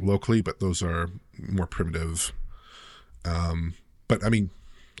models locally, but those are more primitive. But I mean,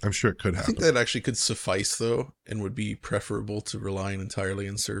 I'm sure it could happen. I think that actually could suffice, though, and would be preferable to relying entirely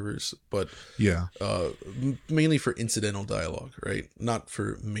on servers. But yeah, mainly for incidental dialogue, right? Not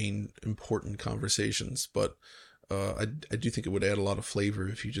for main important conversations. But I do think it would add a lot of flavor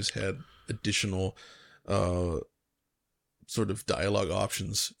if you just had additional sort of dialogue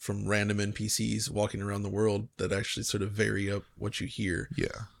options from random NPCs walking around the world that actually sort of vary up what you hear. Yeah.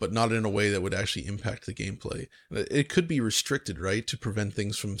 But not in a way that would actually impact the gameplay. It could be restricted, right? To prevent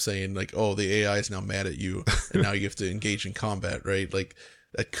things from saying like, oh, the AI is now mad at you and now you have to engage in combat, right? Like,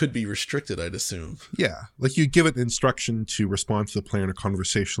 that could be restricted, I'd assume. Yeah. Like, you give it instruction to respond to the player in a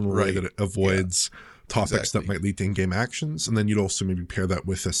conversational way that it avoids topics that might lead to in-game actions. And then you'd also maybe pair that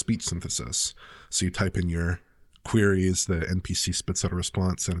with a speech synthesis. So you type in your queries, the NPC spits out a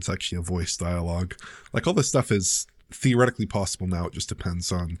response, and it's actually a voice dialogue. Like, all this stuff is theoretically possible now. It just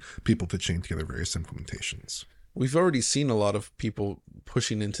depends on people to chain together various implementations. We've already seen a lot of people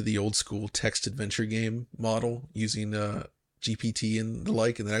pushing into the old school text adventure game model using GPT and the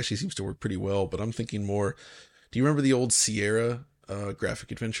like, and that actually seems to work pretty well. But I'm thinking more, do you remember the old Sierra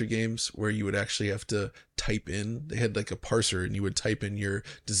graphic adventure games where you would actually have to type in, they had like a parser and you would type in your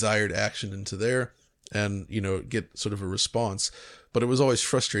desired action into there and, get sort of a response. But it was always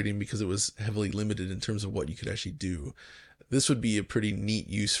frustrating because it was heavily limited in terms of what you could actually do. This would be a pretty neat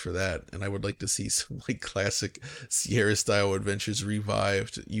use for that. And I would like to see some like classic Sierra style adventures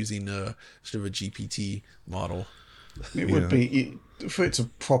revived using sort of a GPT model. It would be, for it to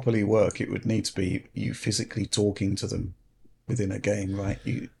properly work, it would need to be you physically talking to them within a game, right?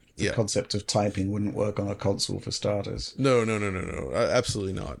 The concept of typing wouldn't work on a console, for starters. No,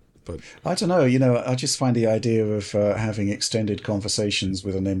 absolutely not. But I don't know, I just find the idea of having extended conversations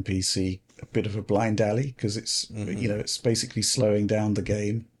with an NPC a bit of a blind alley, because it's, it's basically slowing down the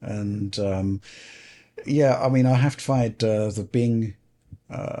game. And I have tried the Bing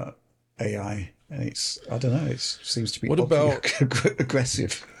AI, and I don't know, it seems to be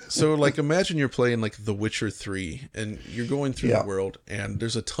aggressive. So, like, imagine you're playing, like, The Witcher 3, and you're going through the world, and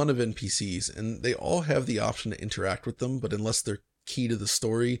there's a ton of NPCs, and they all have the option to interact with them, but unless they're key to the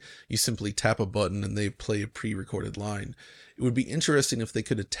story, you simply tap a button and they play a pre-recorded line. It would be interesting if they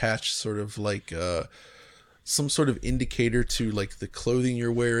could attach sort of like some sort of indicator to like the clothing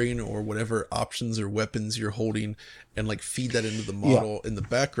you're wearing or whatever options or weapons you're holding, and like feed that into the model in the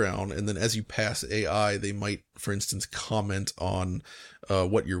background. And then as you pass AI, they might, for instance, comment on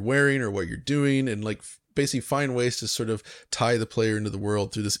what you're wearing or what you're doing, and like basically find ways to sort of tie the player into the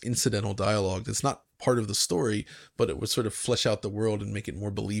world through this incidental dialogue that's not part of the story, but it would sort of flesh out the world and make it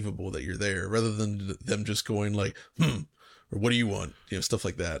more believable that you're there, rather than them just going like, or what do you want? Stuff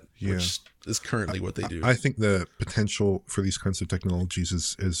like that, which is currently what they do. I think the potential for these kinds of technologies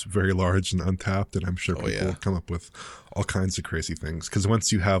is very large and untapped, and I'm sure people will come up with all kinds of crazy things. Because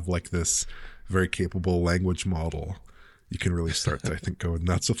once you have like this very capable language model, you can really start to, I think, go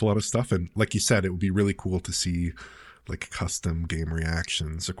nuts with a lot of stuff. And like you said, it would be really cool to see like custom game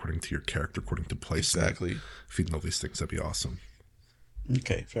reactions according to your character, according to placement. Exactly. Feeding all these things, that'd be awesome.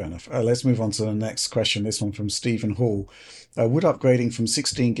 Okay, fair enough. Let's move on to the next question. This one from Stephen Hall. Would upgrading from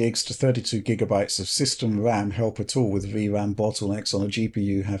 16 gigs to 32 gigabytes of system RAM help at all with VRAM bottlenecks on a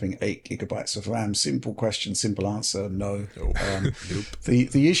GPU having 8 gigabytes of RAM? Simple question, simple answer, no. Nope.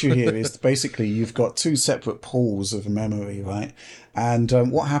 The issue here is basically you've got two separate pools of memory, right? And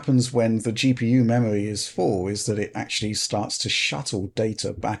what happens when the GPU memory is full is that it actually starts to shuttle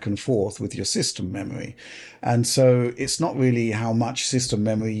data back and forth with your system memory. And so it's not really how much system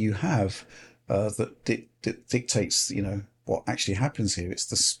memory you have that dictates, what actually happens here. It's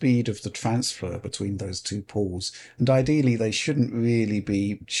the speed of the transfer between those two pools. And ideally, they shouldn't really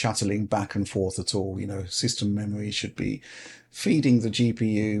be shuttling back and forth at all. System memory should be feeding the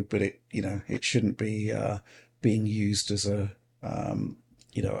GPU, but it shouldn't be being used as a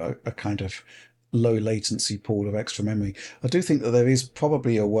kind of low latency pool of extra memory. I do think that there is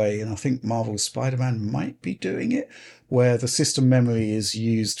probably a way, and I think Marvel's Spider-Man might be doing it, where the system memory is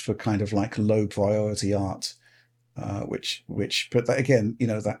used for kind of like low priority art. But that, again,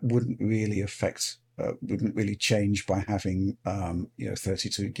 that wouldn't really wouldn't really change by having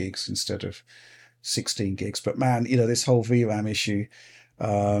 32 gigs instead of 16 gigs. But man, this whole VRAM issue,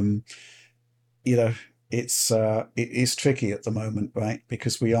 it is tricky at the moment, right?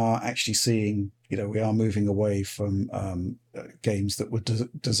 Because we are actually seeing, we are moving away from games that were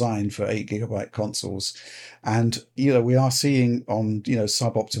designed for 8 GB consoles. And, we are seeing on,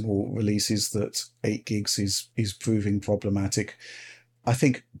 suboptimal releases that 8 gigs is proving problematic. I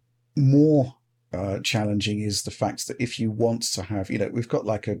think more challenging is the fact that if you want to have, we've got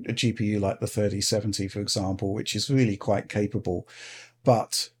like a GPU like the 3070, for example, which is really quite capable,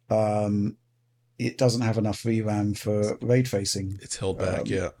 but it doesn't have enough VRAM for ray tracing. It's held back,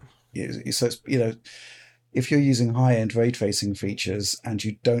 yeah. So it's, if you're using high-end ray tracing features and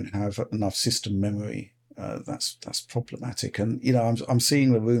you don't have enough system memory, that's problematic. And I'm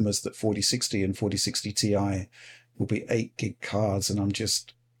seeing the rumors that 4060 and 4060 Ti will be 8 gig cards, and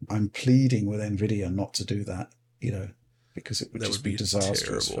I'm pleading with Nvidia not to do that, because it would just be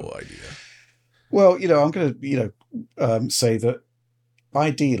disastrous. Terrible idea. Well, I'm going to say that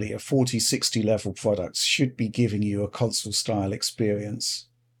ideally, a 4060 level product should be giving you a console style experience.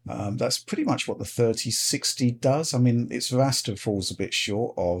 That's pretty much what the 3060 does. I mean, its raster falls a bit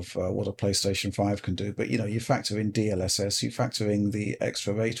short of what a PlayStation 5 can do, but you factor in DLSS, you factor in the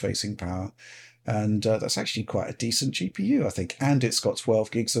extra ray tracing power, and that's actually quite a decent GPU, I think. And it's got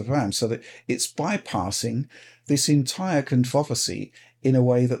 12 gigs of RAM, so that it's bypassing this entire controversy in a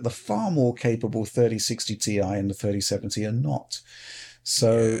way that the far more capable 3060 Ti and the 3070 are not.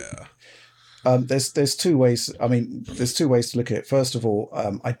 So there's two ways. I mean, there's two ways to look at it. First of all,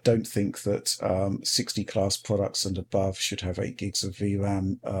 I don't think that 60 class products and above should have 8 gigs of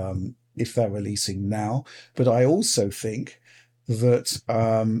VRAM if they're releasing now. But I also think that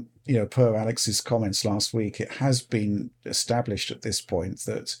per Alex's comments last week, it has been established at this point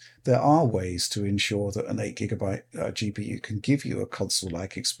that there are ways to ensure that an 8 GB GPU can give you a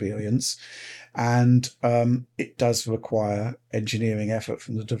console-like experience, and it does require engineering effort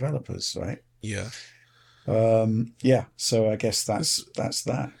from the developers, right? Yeah. So I guess that's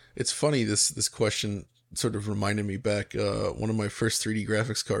that. It's funny, this question sort of reminded me back, one of my first 3D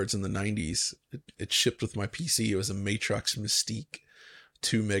graphics cards in the 90s, it shipped with my PC. It was a Matrox Mystique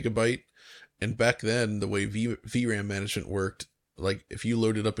 2 megabyte. And back then, the way VRAM management worked, like if you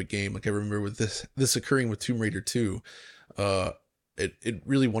loaded up a game, like I remember with this occurring with Tomb Raider 2, it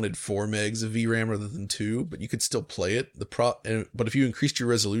really wanted 4 megs of VRAM rather than 2, but you could still play it. But if you increased your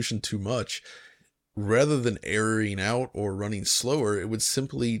resolution too much, rather than erroring out or running slower, it would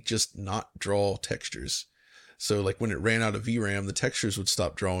simply just not draw textures. So like when it ran out of VRAM, the textures would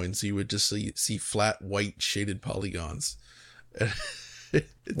stop drawing, so you would just see flat white shaded polygons.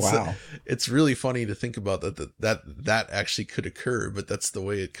 Wow. It's really funny to think about that actually could occur, but that's the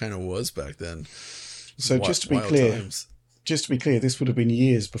way it kind of was back then. So just to be clear, this would have been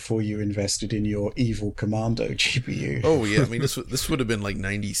years before you invested in your Evil Commando GPU. Oh yeah, I mean this would have been like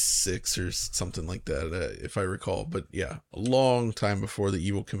 96 or something like that, if I recall. But yeah, a long time before the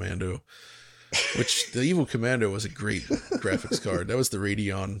Evil Commando, which the Evil Commando was a great graphics card. That was the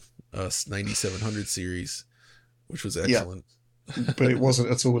Radeon 9700 series, which was excellent. Yeah. But it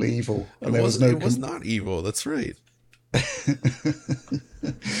wasn't at all evil. And it was not evil. That's right.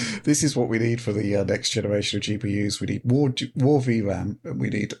 This is what we need for the next generation of GPUs. We need more VRAM, and we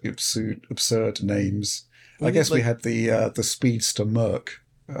need absurd names. I guess we had the Speedster Merc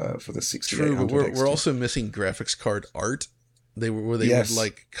for the 6800. True, but we're also missing graphics card art. They would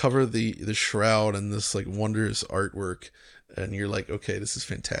like cover the shroud and this like wondrous artwork. And you're like, okay, this is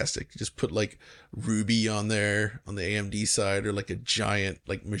fantastic. You just put like Ruby on there on the AMD side, or like a giant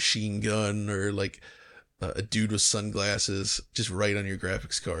like machine gun, or like a dude with sunglasses just right on your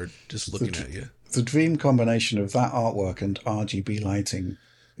graphics card, just looking at you. The dream combination of that artwork and RGB lighting,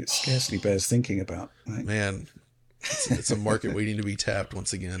 it scarcely bears thinking about. Right? Man, it's a market waiting to be tapped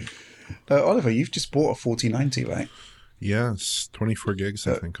once again. Oliver, you've just bought a 4090, right? Yes, 24 gigs,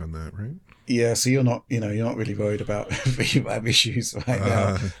 I think, on that, right? Yeah, so you're not really worried about VRAM issues right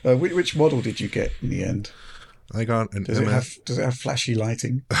now. Which model did you get in the end? I got an does it have flashy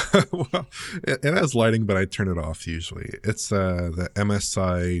lighting? Well, it has lighting, but I turn it off usually. It's the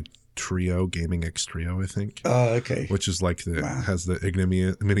MSI Trio, Gaming X Trio, I think. Oh, okay. Which is like has the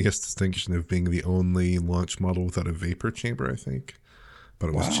ignominious distinction of being the only launch model without a vapor chamber, I think. But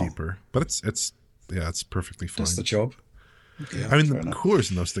it was cheaper. But it's perfectly fine. That's the job. Okay, I mean, the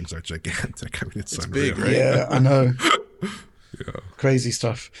coolers in those things are gigantic. I mean, it's big, right? Yeah, I know. Yeah. Crazy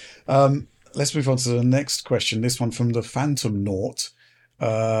stuff. Let's move on to the next question. This one from the Phantom Naught.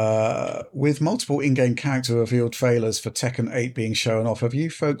 With multiple in-game character revealed trailers for Tekken 8 being shown off, have you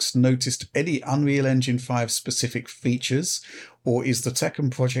folks noticed any Unreal Engine 5 specific features, or is the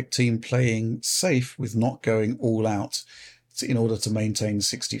Tekken project team playing safe with not going all out in order to maintain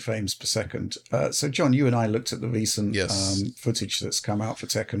 60 frames per second? So, John, you and I looked at the recent footage that's come out for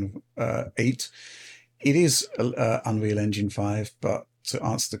Tekken 8. It is Unreal Engine 5, but to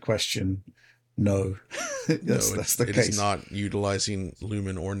answer the question, no. that's the case. It is not utilizing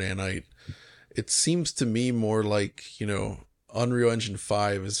Lumen or Nanite. It seems to me more like, Unreal Engine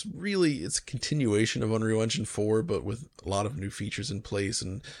 5 is really, it's a continuation of Unreal Engine 4, but with a lot of new features in place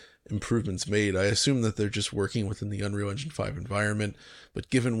and improvements made. I assume that they're just working within the Unreal Engine 5 environment, but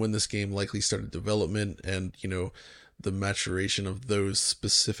given when this game likely started development and, the maturation of those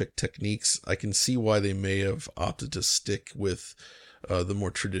specific techniques, I can see why they may have opted to stick with the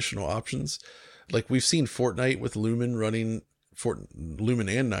more traditional options. Like we've seen Fortnite with Lumen running, Lumen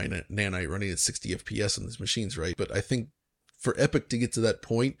and Nanite running at 60 FPS on these machines, right? But I think for Epic to get to that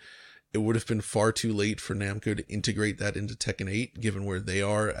point, it would have been far too late for Namco to integrate that into Tekken 8, given where they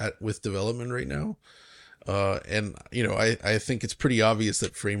are at with development right now. And I think it's pretty obvious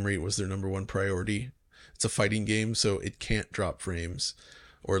that frame rate was their number one priority. It's a fighting game, so it can't drop frames,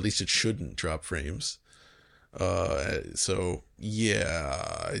 or at least it shouldn't drop frames. So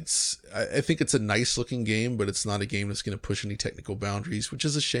yeah, I think it's a nice looking game, but it's not a game that's going to push any technical boundaries, which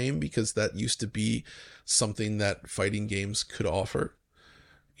is a shame because that used to be something that fighting games could offer.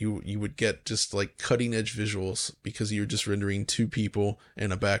 You would get just like cutting edge visuals because you're just rendering two people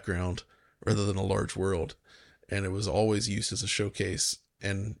and a background rather than a large world. And it was always used as a showcase,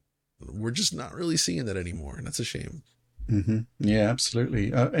 and we're just not really seeing that anymore. And that's a shame. Mm-hmm. Yeah,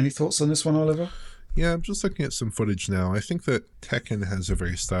 absolutely. Any thoughts on this one, Oliver? Yeah, I'm just looking at some footage now. I think that Tekken has a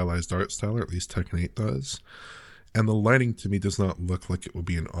very stylized art style, or at least Tekken 8 does. And the lighting to me does not look like it will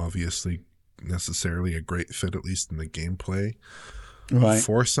be an obviously necessarily a great fit, at least in the gameplay. Right.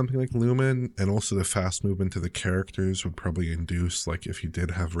 For something like Lumen, and also the fast movement of the characters would probably induce, like if you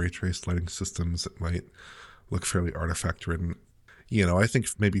did have ray traced lighting systems, it might look fairly artifact ridden. I think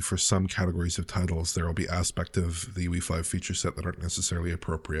maybe for some categories of titles, there will be aspect of the UE5 feature set that aren't necessarily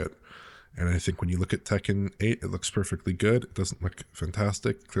appropriate. And I think when you look at Tekken 8, it looks perfectly good. It doesn't look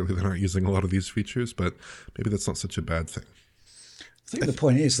fantastic. Clearly, they're not using a lot of these features, but maybe that's not such a bad thing. I think the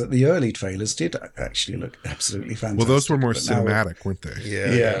point is that the early trailers did actually look absolutely fantastic. Well, those were more cinematic, weren't they?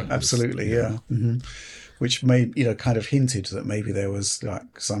 Yeah, absolutely, yeah. Mm-hmm. Which made, kind of hinted that maybe there was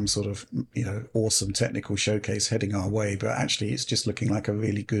like some sort of, awesome technical showcase heading our way, but actually it's just looking like a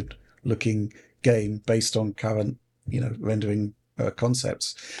really good looking game based on current, rendering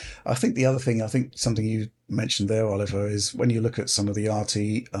concepts. I think the other thing, something you mentioned there, Oliver, is when you look at some of the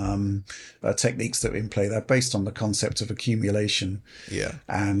RT techniques that are in play, they're based on the concept of accumulation. Yeah.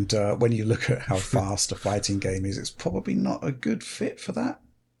 And when you look at how fast a fighting game is, it's probably not a good fit for that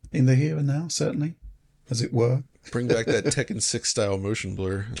in the here and now, certainly, as it were. Bring back that Tekken 6 style motion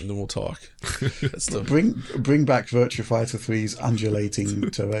blur, and then we'll talk. That's the... Bring back Virtua Fighter 3's undulating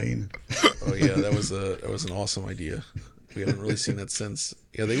terrain. Oh yeah, that was an awesome idea. We haven't really seen that since.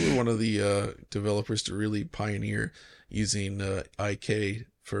 Yeah, they were one of the developers to really pioneer using IK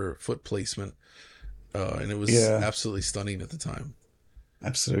for foot placement, and it was absolutely stunning at the time.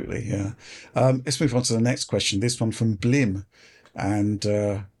 Absolutely, yeah. Let's move on to the next question. This one from Blim,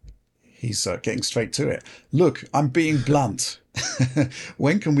 and he's getting straight to it. Look, I'm being blunt.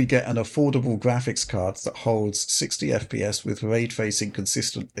 When can we get an affordable graphics card that holds 60 FPS with ray tracing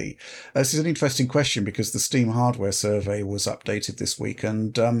consistently? This is an interesting question because the Steam hardware survey was updated this week,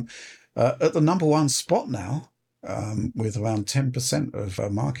 and at the number one spot now, with around 10%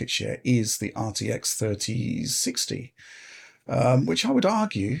 of market share, is the RTX 3060, which I would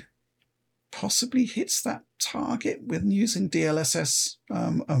argue possibly hits that target with using DLSS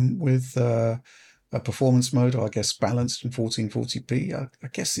with a performance mode, or I guess balanced in 1440p. I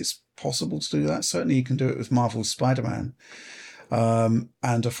guess it's possible to do that. Certainly you can do it with Marvel's Spider-Man. And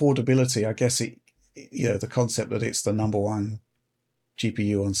affordability, I guess it the concept that it's the number one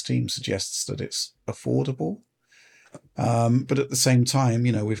GPU on Steam suggests that it's affordable. But at the same time,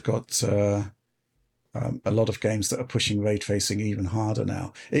 we've got a lot of games that are pushing ray tracing even harder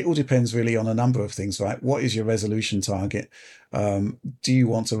now. It all depends really on a number of things, right? What is your resolution target? Do you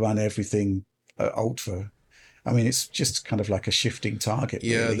want to run everything at ultra? I mean, it's just kind of like a shifting target.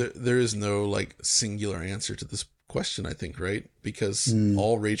 Yeah, really. there is no like singular answer to this question, I think, right? Because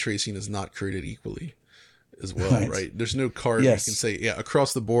all ray tracing is not created equally as well, right? There's no card you can say, yeah,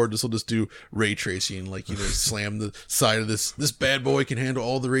 across the board, this will just do ray tracing, like, slam the side of this bad boy can handle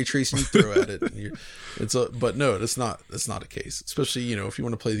all the ray tracing you throw at it. But no, that's not a case, especially, if you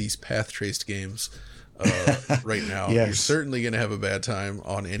want to play these path traced games right now, you're certainly going to have a bad time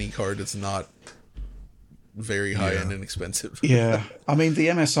on any card that's not very high end and expensive. Yeah. I mean, the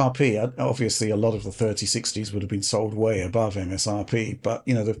MSRP, obviously a lot of the 3060s would have been sold way above MSRP, but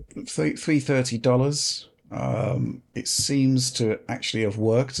the $330, it seems to actually have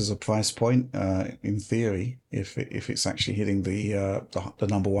worked as a price point, in theory, if it's actually hitting the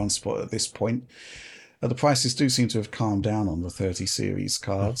number one spot at this point. The prices do seem to have calmed down on the 30 series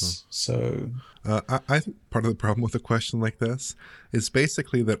cards. So I think part of the problem with a question like this is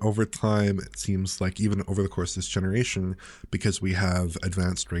basically that over time, it seems like even over the course of this generation, because we have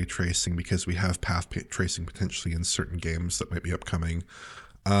advanced ray tracing, because we have path tracing potentially in certain games that might be upcoming,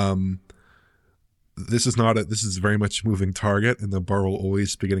 this is very much a moving target, and the bar will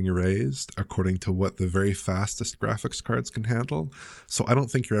always be getting raised according to what the very fastest graphics cards can handle. So I don't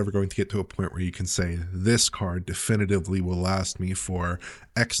think you're ever going to get to a point where you can say this card definitively will last me for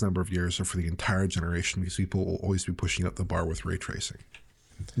X number of years or for the entire generation, because people will always be pushing up the bar with ray tracing.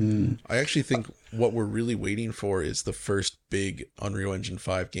 I actually think what we're really waiting for is the first big Unreal Engine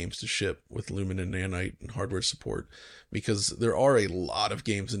 5 games to ship with Lumen and Nanite and hardware support, because there are a lot of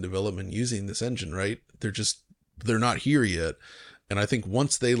games in development using this engine, right? They're not here yet. And I think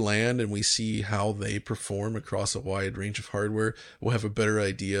once they land and we see how they perform across a wide range of hardware, we'll have a better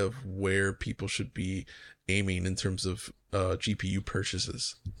idea of where people should be aiming in terms of GPU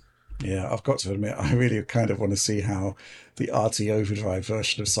purchases. Yeah, I've got to admit, I really kind of want to see how the RT Overdrive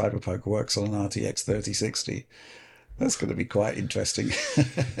version of Cyberpunk works on an RTX 3060. That's going to be quite interesting.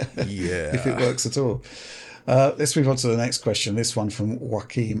 Yeah. If it works at all. Let's move on to the next question. This one from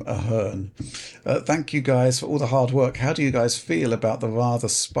Joachim Ahern. Thank you guys for all the hard work. How do you guys feel about the rather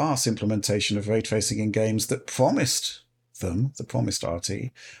sparse implementation of ray tracing in games that promised RT,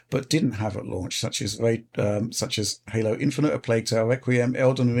 but didn't have at launch, such as Halo Infinite, A Plague Tale, Requiem,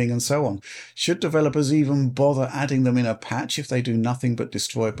 Elden Ring, and so on? Should developers even bother adding them in a patch if they do nothing but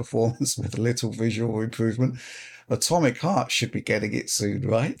destroy performance with little visual improvement? Atomic Heart should be getting it soon,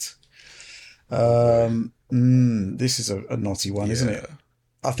 right? This is a knotty one, isn't it?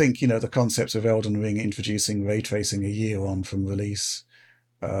 I think, the concept of Elden Ring introducing ray tracing a year on from release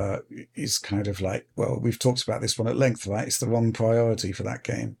is kind of like, well, we've talked about this one at length, right? It's the wrong priority for that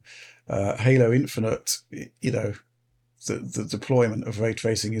game. Halo Infinite, the deployment of ray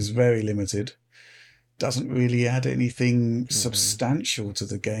tracing is very limited. Doesn't really add anything substantial to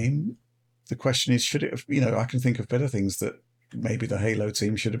the game. The question is, should it have, I can think of better things that maybe the Halo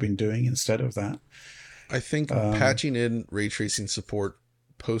team should have been doing instead of that. I think patching in ray tracing support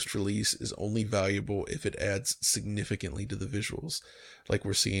post-release is only valuable if it adds significantly to the visuals, like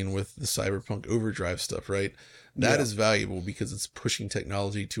we're seeing with the Cyberpunk Overdrive stuff, right? That is valuable because it's pushing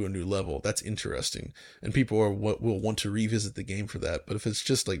technology to a new level. That's interesting, and people will want to revisit the game for that. But if it's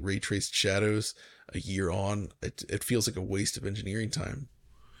just like ray traced shadows a year on, it feels like a waste of engineering time.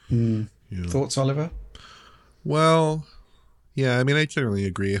 Thoughts, Oliver? Well, yeah, I mean, I generally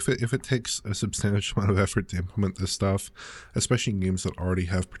agree. If it takes a substantial amount of effort to implement this stuff, especially in games that already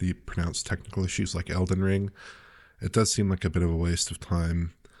have pretty pronounced technical issues like Elden Ring, it does seem like a bit of a waste of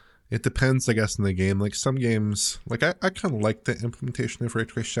time. It depends, I guess, on the game. Like some games, like I kind of like the implementation of ray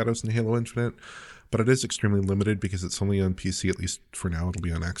trace shadows in Halo Infinite, but it is extremely limited because it's only on PC, at least for now. It'll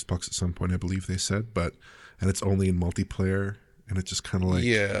be on Xbox at some point, I believe they said, and it's only in multiplayer. And it's just kind of like,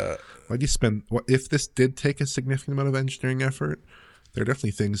 why do you spend? If this did take a significant amount of engineering effort, there are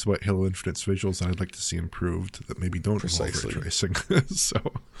definitely things about Halo Infinite's visuals that I'd like to see improved that maybe don't involve ray tracing.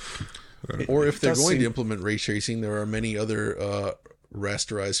 Or if they're going to implement ray tracing, there are many other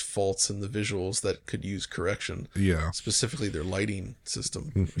rasterized faults in the visuals that could use correction. Yeah, specifically their lighting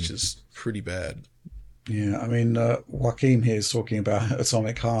system, which is pretty bad. Yeah, I mean, Joaquin here is talking about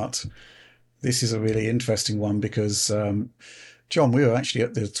Atomic Heart. This is a really interesting one because. John, we were actually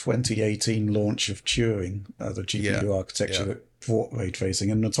at the 2018 launch of Turing, the GPU architecture brought ray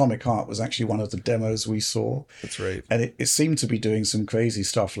tracing. And Atomic Heart was actually one of the demos we saw. That's right. And it seemed to be doing some crazy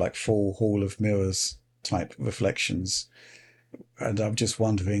stuff like full Hall of Mirrors type reflections. And I'm just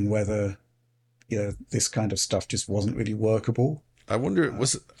wondering whether, this kind of stuff just wasn't really workable. I wonder,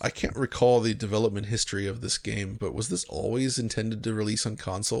 I can't recall the development history of this game, but was this always intended to release on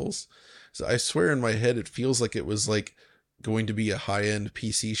consoles? So I swear in my head it feels like it was like going to be a high-end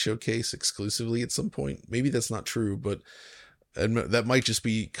PC showcase exclusively at some point. Maybe that's not true, but and that might just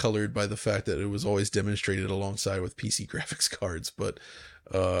be colored by the fact that it was always demonstrated alongside with PC graphics cards. But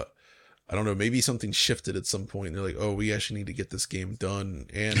I don't know, maybe something shifted at some point. They're like, oh, we actually need to get this game done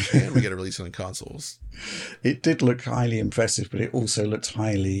and we got to release it on consoles. It did look highly impressive, but it also looked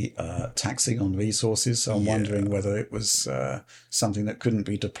highly taxing on resources. So I'm wondering whether it was something that couldn't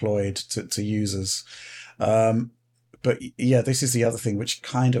be deployed to users. But yeah, this is the other thing which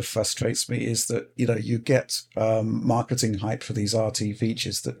kind of frustrates me is that, you get marketing hype for these RT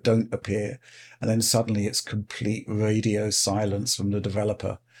features that don't appear. And then suddenly it's complete radio silence from the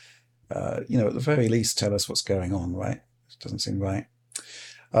developer. At the very least, tell us what's going on, right? It doesn't seem right.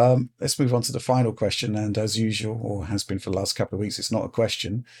 Let's move on to the final question. And as usual, or has been for the last couple of weeks, it's not a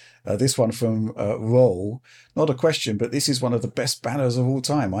question. This one from Roll. Not a question, but this is one of the best banners of all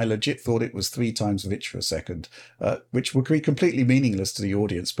time. I legit thought it was 3 times rich for a second, which would be completely meaningless to the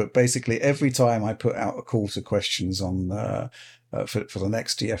audience. But basically, every time I put out a call to questions on for the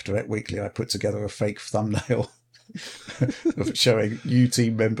next DF Direct Weekly, I put together a fake thumbnail showing you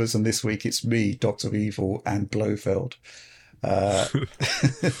team members, and this week it's me, Dr. Evil, and Blofeld. But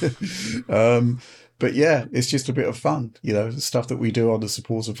yeah, it's just a bit of fun, the stuff that we do on the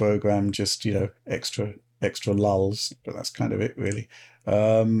supporter program, just extra lulls, but that's kind of it really.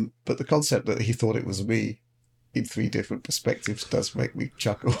 But the concept that he thought it was me in 3 different perspectives does make me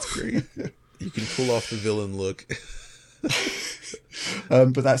chuckle. You can pull off the villain look.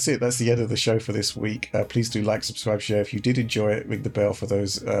 But that's it. That's the end of the show for this week. Please do like, subscribe, share. If you did enjoy it, ring the bell for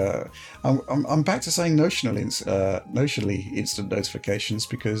those. I'm back to saying notionally instant notifications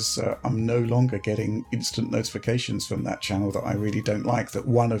because I'm no longer getting instant notifications from that channel that I really don't like, that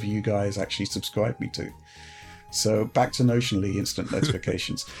one of you guys actually subscribed me to. So back to notionally instant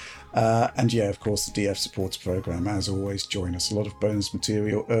notifications. And yeah, of course, the DF Supporter Program. As always, join us. A lot of bonus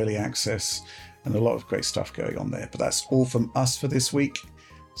material, early access, and a lot of great stuff going on there. But that's all from us for this week.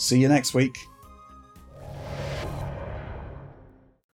 See you next week.